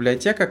нас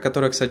библиотека,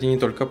 которая, кстати, не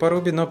только по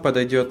Ruby, но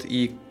подойдет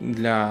и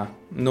для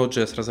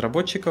Node.js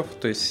разработчиков,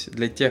 то есть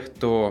для тех,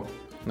 кто,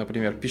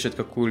 например, пишет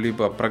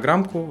какую-либо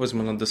программку,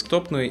 возможно,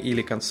 десктопную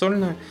или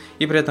консольную,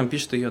 и при этом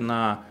пишет ее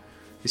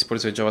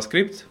используя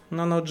JavaScript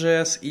на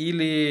Node.js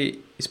или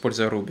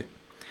используя Ruby.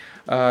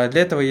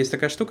 Для этого есть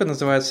такая штука,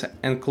 называется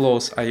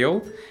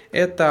Enclose.io.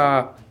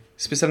 Это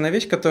специальная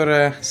вещь,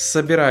 которая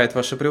собирает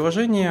ваше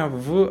приложение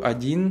в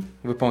один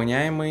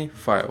выполняемый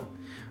файл.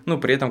 Ну,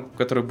 при этом,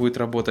 который будет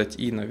работать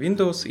и на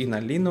Windows, и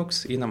на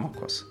Linux, и на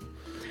macOS.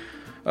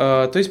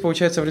 То есть,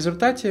 получается, в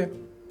результате,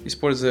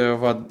 используя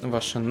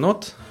ваше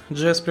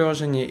Node.js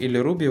приложение или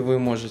Ruby, вы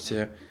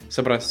можете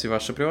собрать все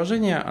ваше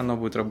приложение, оно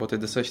будет работать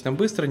достаточно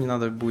быстро, не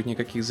надо будет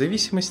никаких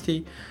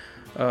зависимостей,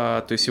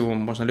 то есть его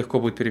можно легко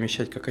будет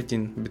перемещать как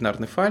один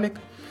бинарный файлик.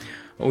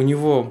 У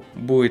него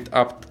будет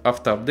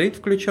автоапдейт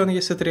включен,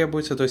 если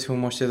требуется, то есть вы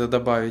можете это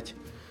добавить.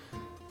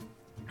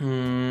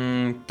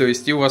 То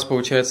есть и у вас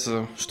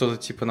получается что-то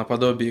типа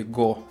наподобие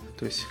Go,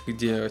 то есть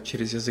где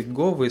через язык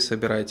Go вы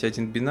собираете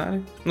один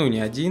бинарий, ну не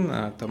один,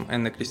 а там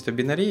n количество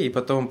бинарей, и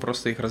потом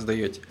просто их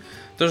раздаете.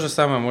 То же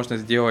самое можно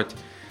сделать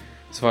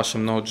с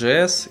вашим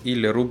Node.js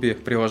или Ruby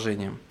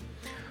приложением.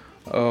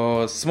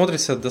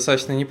 Смотрится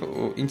достаточно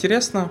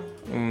интересно.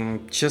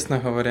 Честно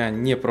говоря,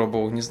 не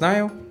пробовал, не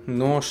знаю,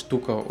 но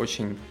штука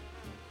очень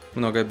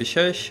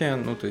многообещающая.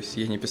 Ну, то есть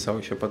я не писал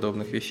еще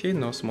подобных вещей,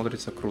 но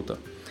смотрится круто.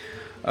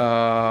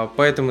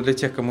 Поэтому для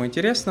тех, кому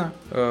интересно,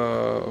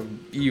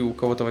 и у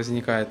кого-то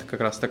возникает как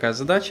раз такая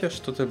задача,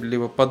 что-то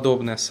либо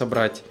подобное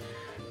собрать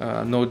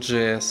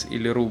Node.js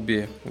или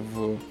Ruby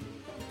в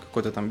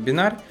какой-то там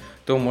бинарь,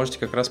 то можете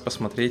как раз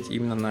посмотреть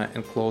именно на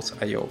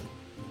Enclose.io.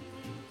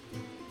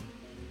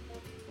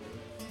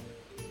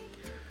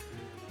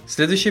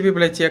 Следующая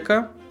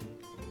библиотека,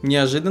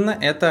 неожиданно,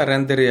 это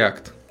Render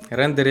React.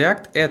 Render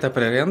React — это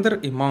пререндер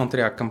и mount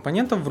React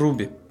компонентов в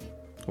Ruby.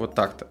 Вот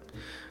так-то.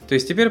 То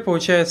есть теперь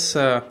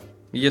получается,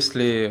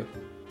 если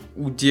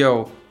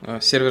удел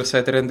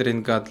сервер-сайд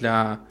рендеринга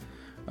для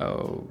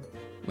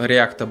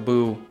React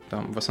был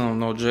там в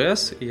основном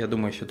Node.js, и я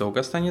думаю, еще долго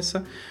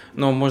останется,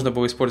 но можно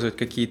было использовать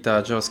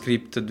какие-то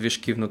JavaScript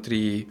движки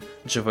внутри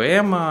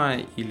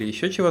JVM или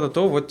еще чего-то,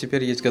 то вот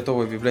теперь есть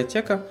готовая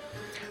библиотека,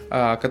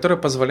 которая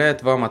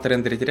позволяет вам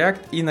отрендерить React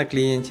и на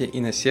клиенте, и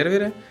на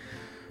сервере.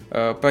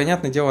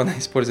 Понятное дело, она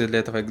использует для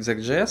этого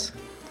Exec.js,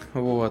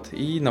 вот,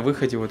 и на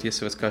выходе, вот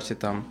если вы скажете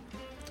там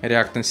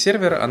React на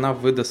сервер, она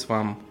выдаст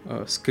вам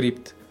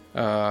скрипт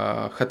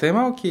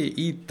HTML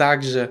и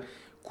также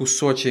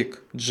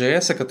кусочек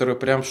JS, который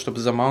прям, чтобы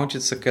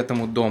замаунтиться к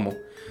этому дому.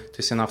 То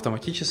есть она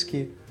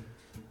автоматически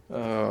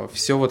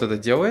все вот это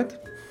делает.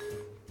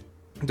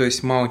 То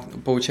есть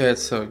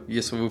получается,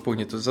 если вы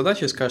выполните эту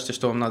задачу и скажете,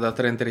 что вам надо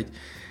отрендерить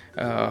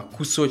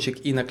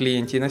кусочек и на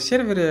клиенте, и на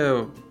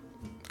сервере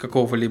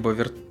какого-либо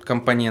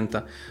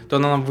компонента, то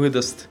она нам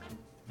выдаст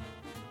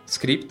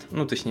скрипт,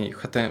 ну точнее,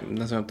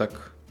 назовем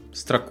так,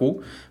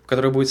 строку, в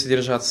которой будет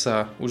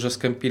содержаться уже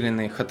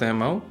скомпиленный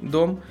HTML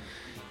дом,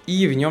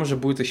 и в нем же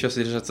будет еще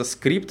содержаться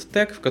скрипт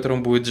тег, в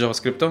котором будет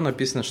JavaScript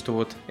написано, что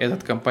вот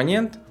этот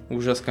компонент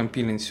уже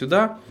скомпилен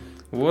сюда,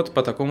 вот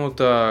по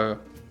такому-то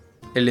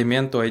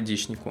элементу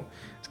айдишнику,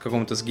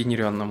 какому-то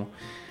сгенеренному,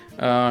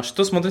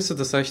 что смотрится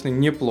достаточно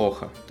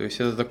неплохо. То есть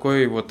это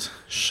такой вот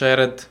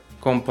shared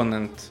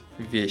component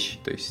вещь,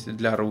 то есть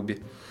для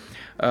Ruby.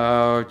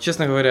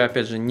 Честно говоря,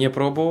 опять же, не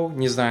пробовал,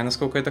 не знаю,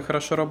 насколько это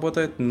хорошо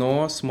работает,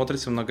 но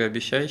смотрится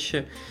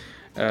многообещающе.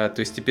 То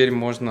есть теперь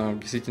можно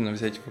действительно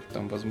взять,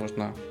 там,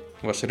 возможно,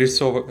 ваше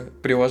рельсовое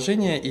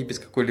приложение и без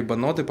какой-либо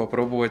ноды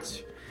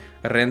попробовать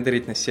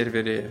рендерить на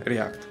сервере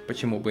React.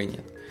 Почему бы и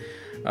нет?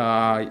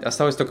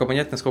 Осталось только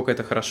понять, насколько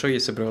это хорошо,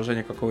 если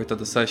приложение какое-то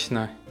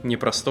достаточно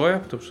непростое,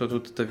 потому что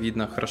тут это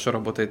видно, хорошо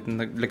работает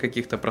для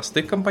каких-то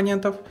простых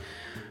компонентов,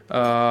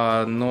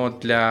 но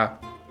для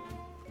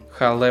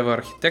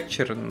high-level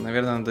architecture,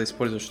 наверное, надо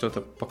использовать что-то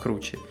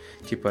покруче,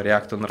 типа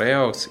React on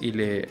Rails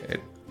или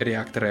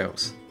React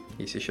Rails.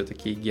 Есть еще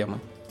такие гемы.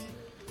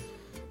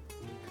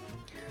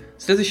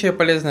 Следующая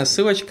полезная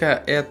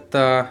ссылочка –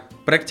 это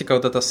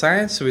Practical Data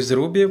Science with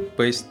Ruby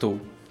Base Tool.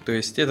 То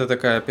есть это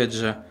такая, опять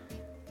же,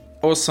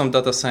 Awesome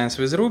Data Science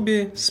with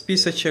Ruby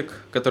списочек,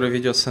 который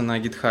ведется на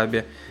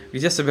GitHub,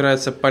 где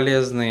собираются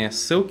полезные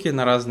ссылки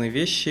на разные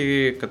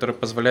вещи, которые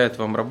позволяют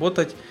вам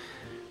работать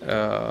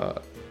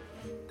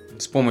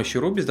с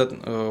помощью Ruby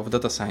в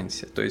Data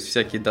Science. То есть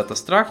всякие Data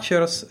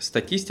Structures,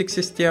 статистик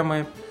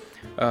системы,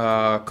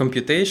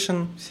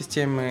 computation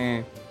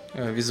системы,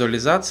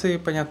 визуализации,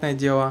 понятное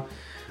дело,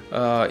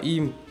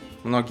 и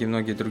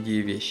многие-многие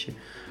другие вещи.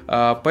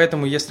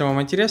 Поэтому, если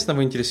вам интересно,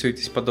 вы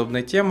интересуетесь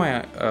подобной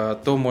темой,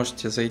 то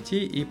можете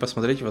зайти и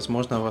посмотреть,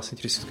 возможно, вас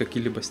интересуют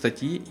какие-либо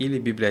статьи или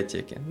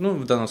библиотеки. Ну,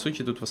 в данном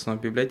случае тут в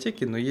основном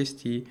библиотеки, но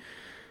есть и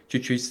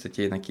чуть-чуть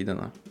статей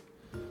накидано.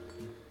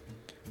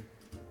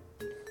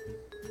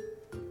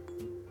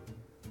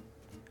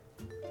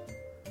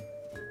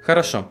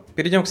 Хорошо,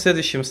 перейдем к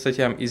следующим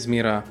статьям из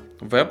мира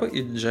веба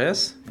и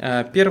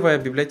JS. Первая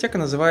библиотека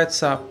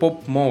называется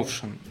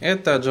PopMotion.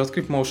 Это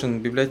JavaScript Motion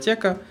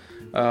библиотека.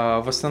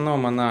 В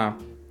основном она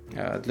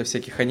для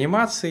всяких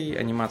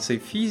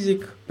анимаций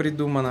физик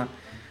придумана.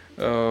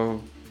 Ну,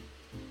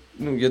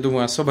 я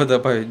думаю, особо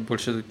добавить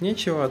больше тут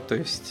нечего. То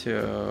есть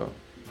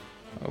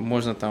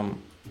можно там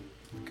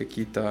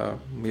какие-то...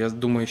 Я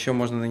думаю, еще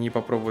можно на ней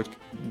попробовать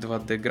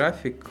 2D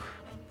график.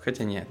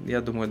 Хотя нет,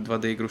 я думаю,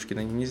 2D игрушки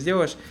на ней не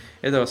сделаешь.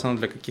 Это в основном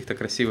для каких-то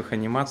красивых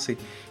анимаций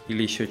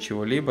или еще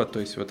чего-либо. То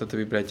есть вот эта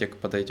библиотека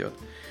подойдет.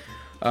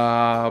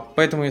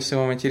 Поэтому, если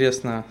вам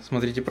интересно,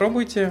 смотрите,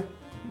 пробуйте.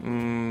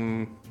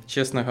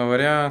 Честно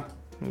говоря,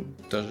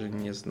 даже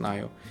не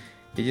знаю.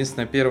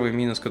 Единственный первый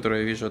минус, который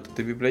я вижу от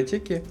этой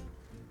библиотеки,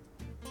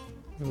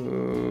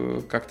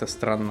 как-то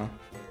странно.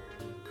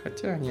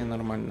 Хотя не,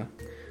 нормально.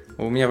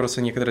 У меня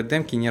просто некоторые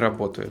демки не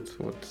работают.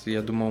 Вот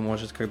я думал,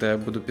 может, когда я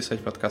буду писать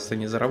подкасты,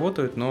 они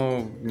заработают,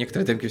 но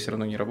некоторые демки все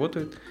равно не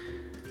работают.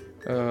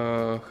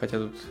 Хотя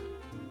тут...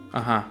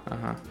 Ага.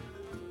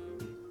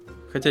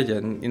 Хотя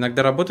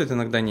иногда работает,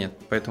 иногда нет.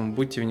 Поэтому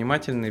будьте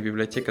внимательны,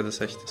 библиотека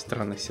достаточно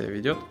странно себя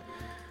ведет.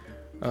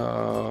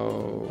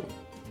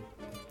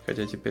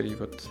 Хотя теперь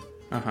вот...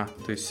 Ага,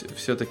 то есть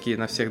все-таки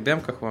на всех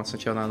демках вам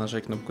сначала надо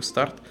нажать кнопку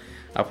старт,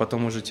 а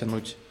потом уже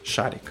тянуть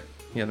шарик.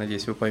 Я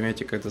надеюсь, вы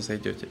поймете, когда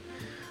зайдете.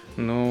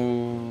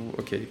 Ну,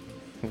 окей.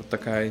 Вот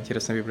такая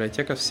интересная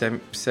библиотека с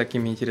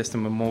всякими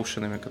интересными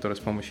моушенами, которые с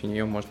помощью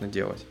нее можно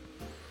делать.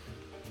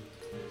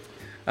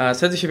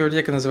 Следующая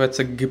библиотека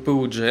называется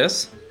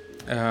GPU.js.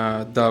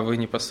 Да, вы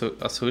не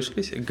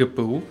ослышались.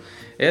 GPU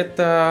 –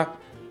 это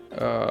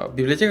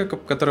библиотека,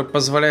 которая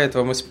позволяет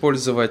вам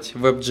использовать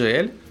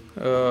WebGL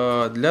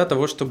для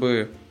того,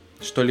 чтобы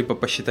что-либо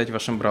посчитать в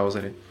вашем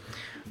браузере.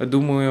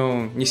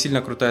 Думаю, не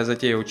сильно крутая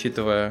затея,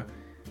 учитывая,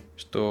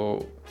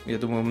 что, я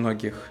думаю, у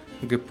многих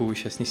GPU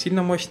сейчас не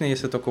сильно мощные,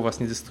 если только у вас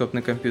не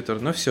десктопный компьютер,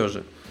 но все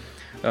же.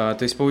 То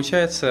есть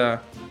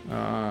получается,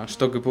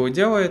 что GPU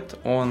делает,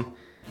 он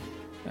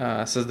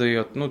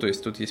создает, ну то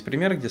есть тут есть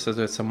пример, где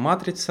создается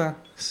матрица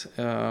с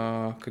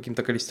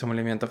каким-то количеством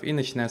элементов и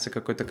начинается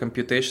какой-то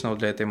computational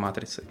для этой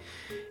матрицы.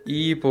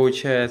 И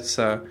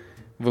получается,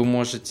 вы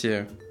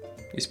можете,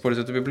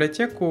 используя эту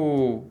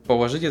библиотеку,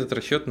 положить этот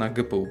расчет на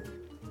GPU,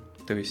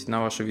 то есть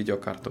на вашу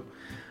видеокарту.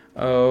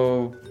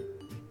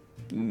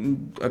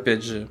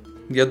 Опять же,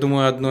 я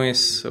думаю, одно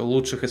из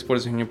лучших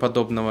использований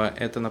подобного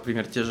это,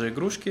 например, те же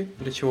игрушки,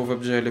 для чего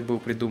WebGL был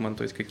придуман,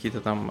 то есть какие-то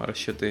там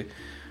расчеты,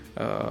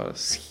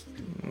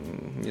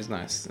 не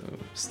знаю,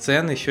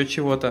 сцен, еще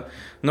чего-то.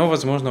 Но,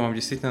 возможно, вам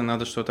действительно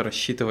надо что-то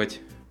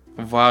рассчитывать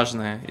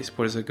важное,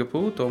 используя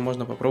GPU, то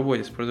можно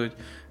попробовать использовать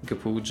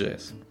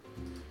GPU.js.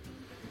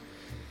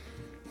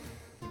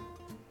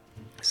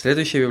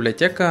 Следующая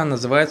библиотека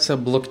называется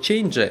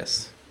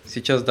Blockchain.js.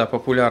 Сейчас, да,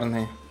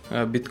 популярны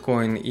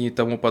биткоин и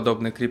тому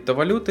подобные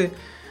криптовалюты,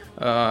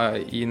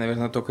 и,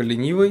 наверное, только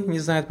ленивый не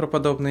знает про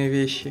подобные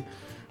вещи.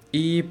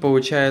 И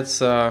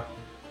получается,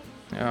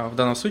 в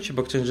данном случае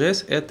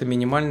Blockchain.js это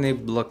минимальный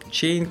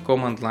блокчейн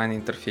command line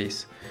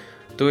интерфейс.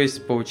 То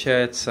есть,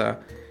 получается,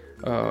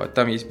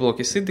 там есть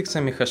блоки с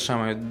индексами,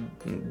 хэшами,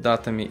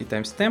 датами и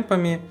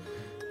таймстемпами,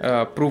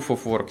 proof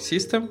of work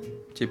system,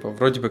 типа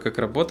вроде бы как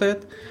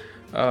работает.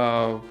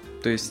 То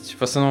есть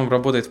в основном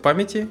работает в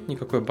памяти,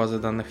 никакой базы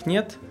данных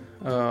нет.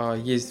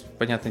 Есть,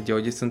 понятное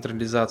дело,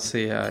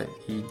 децентрализация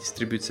и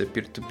дистрибьюция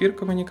peer-to-peer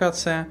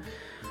коммуникация.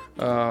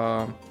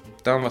 Там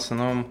в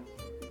основном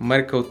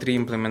Merkle Tree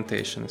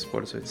Implementation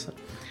используется.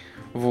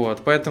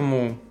 Вот,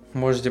 поэтому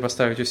можете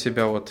поставить у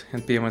себя вот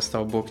npm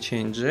install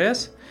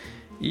blockchain.js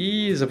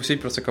и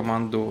запустить просто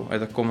команду,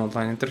 это command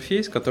line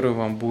интерфейс, который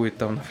вам будет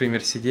там,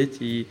 например, сидеть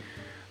и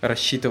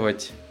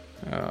рассчитывать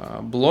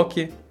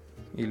блоки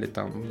или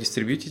там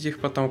дистрибьютить их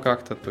потом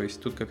как-то. То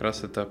есть тут как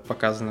раз это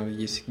показано,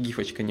 есть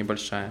гифочка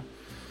небольшая.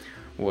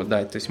 Вот,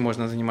 да, то есть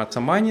можно заниматься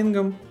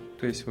майнингом,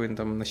 то есть вы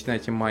там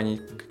начинаете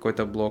майнить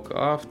какой-то блок,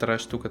 а вторая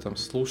штука там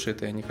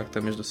слушает, и они как-то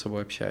между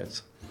собой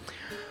общаются.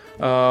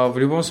 В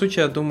любом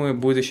случае, я думаю,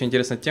 будет еще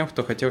интересно тем,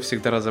 кто хотел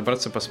всегда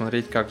разобраться,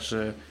 посмотреть, как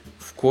же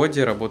в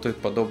коде работают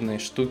подобные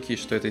штуки,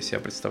 что это из себя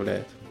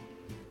представляет.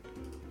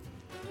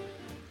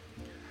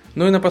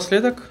 Ну и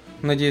напоследок,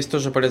 надеюсь,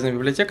 тоже полезная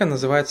библиотека,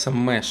 называется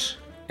Mesh.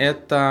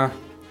 Это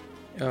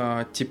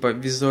типа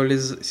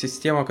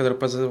система, которая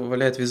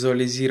позволяет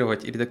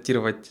визуализировать и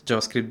редактировать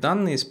JavaScript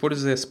данные,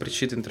 используя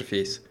spreadsheet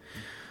интерфейс.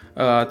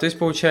 То есть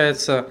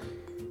получается,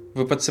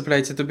 вы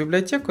подцепляете эту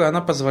библиотеку, и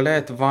она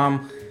позволяет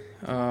вам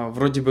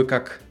вроде бы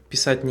как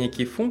писать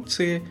некие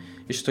функции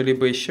и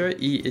что-либо еще,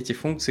 и эти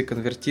функции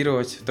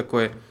конвертировать в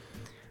такой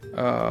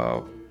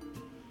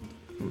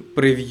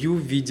превью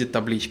в виде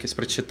таблички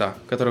спредшита,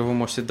 в которой вы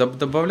можете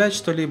добавлять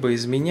что-либо,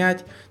 изменять,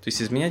 то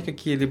есть изменять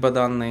какие-либо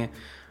данные.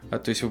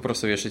 То есть вы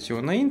просто вешаете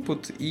его на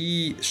input,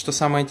 и что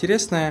самое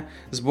интересное,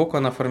 сбоку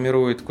она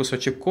формирует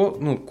кусочек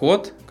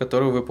код,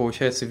 который вы,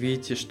 получается,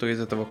 видите, что из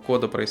этого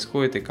кода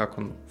происходит и как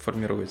он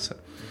формируется.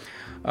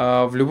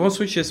 В любом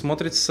случае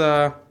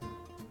смотрится,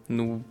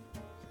 не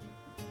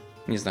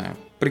знаю,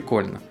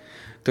 прикольно.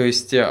 То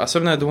есть,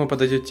 особенно, я думаю,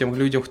 подойдет тем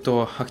людям,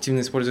 кто активно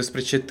использует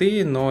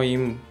спредшиты, но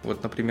им,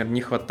 вот, например, не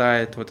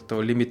хватает вот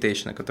этого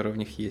лимитейшна, который в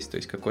них есть, то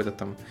есть какой-то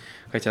там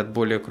хотят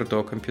более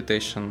крутого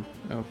computation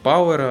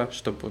power,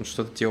 чтобы он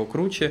что-то делал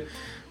круче.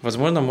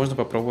 Возможно, можно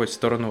попробовать в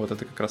сторону вот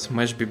этой как раз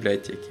Mesh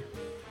библиотеки.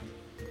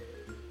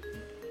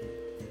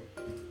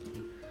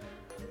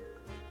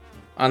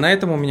 А на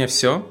этом у меня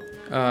все.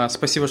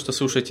 Спасибо, что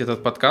слушаете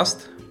этот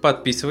подкаст.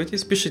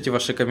 Подписывайтесь, пишите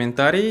ваши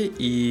комментарии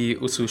и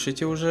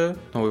услышите уже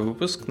новый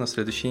выпуск на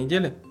следующей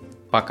неделе.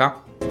 Пока!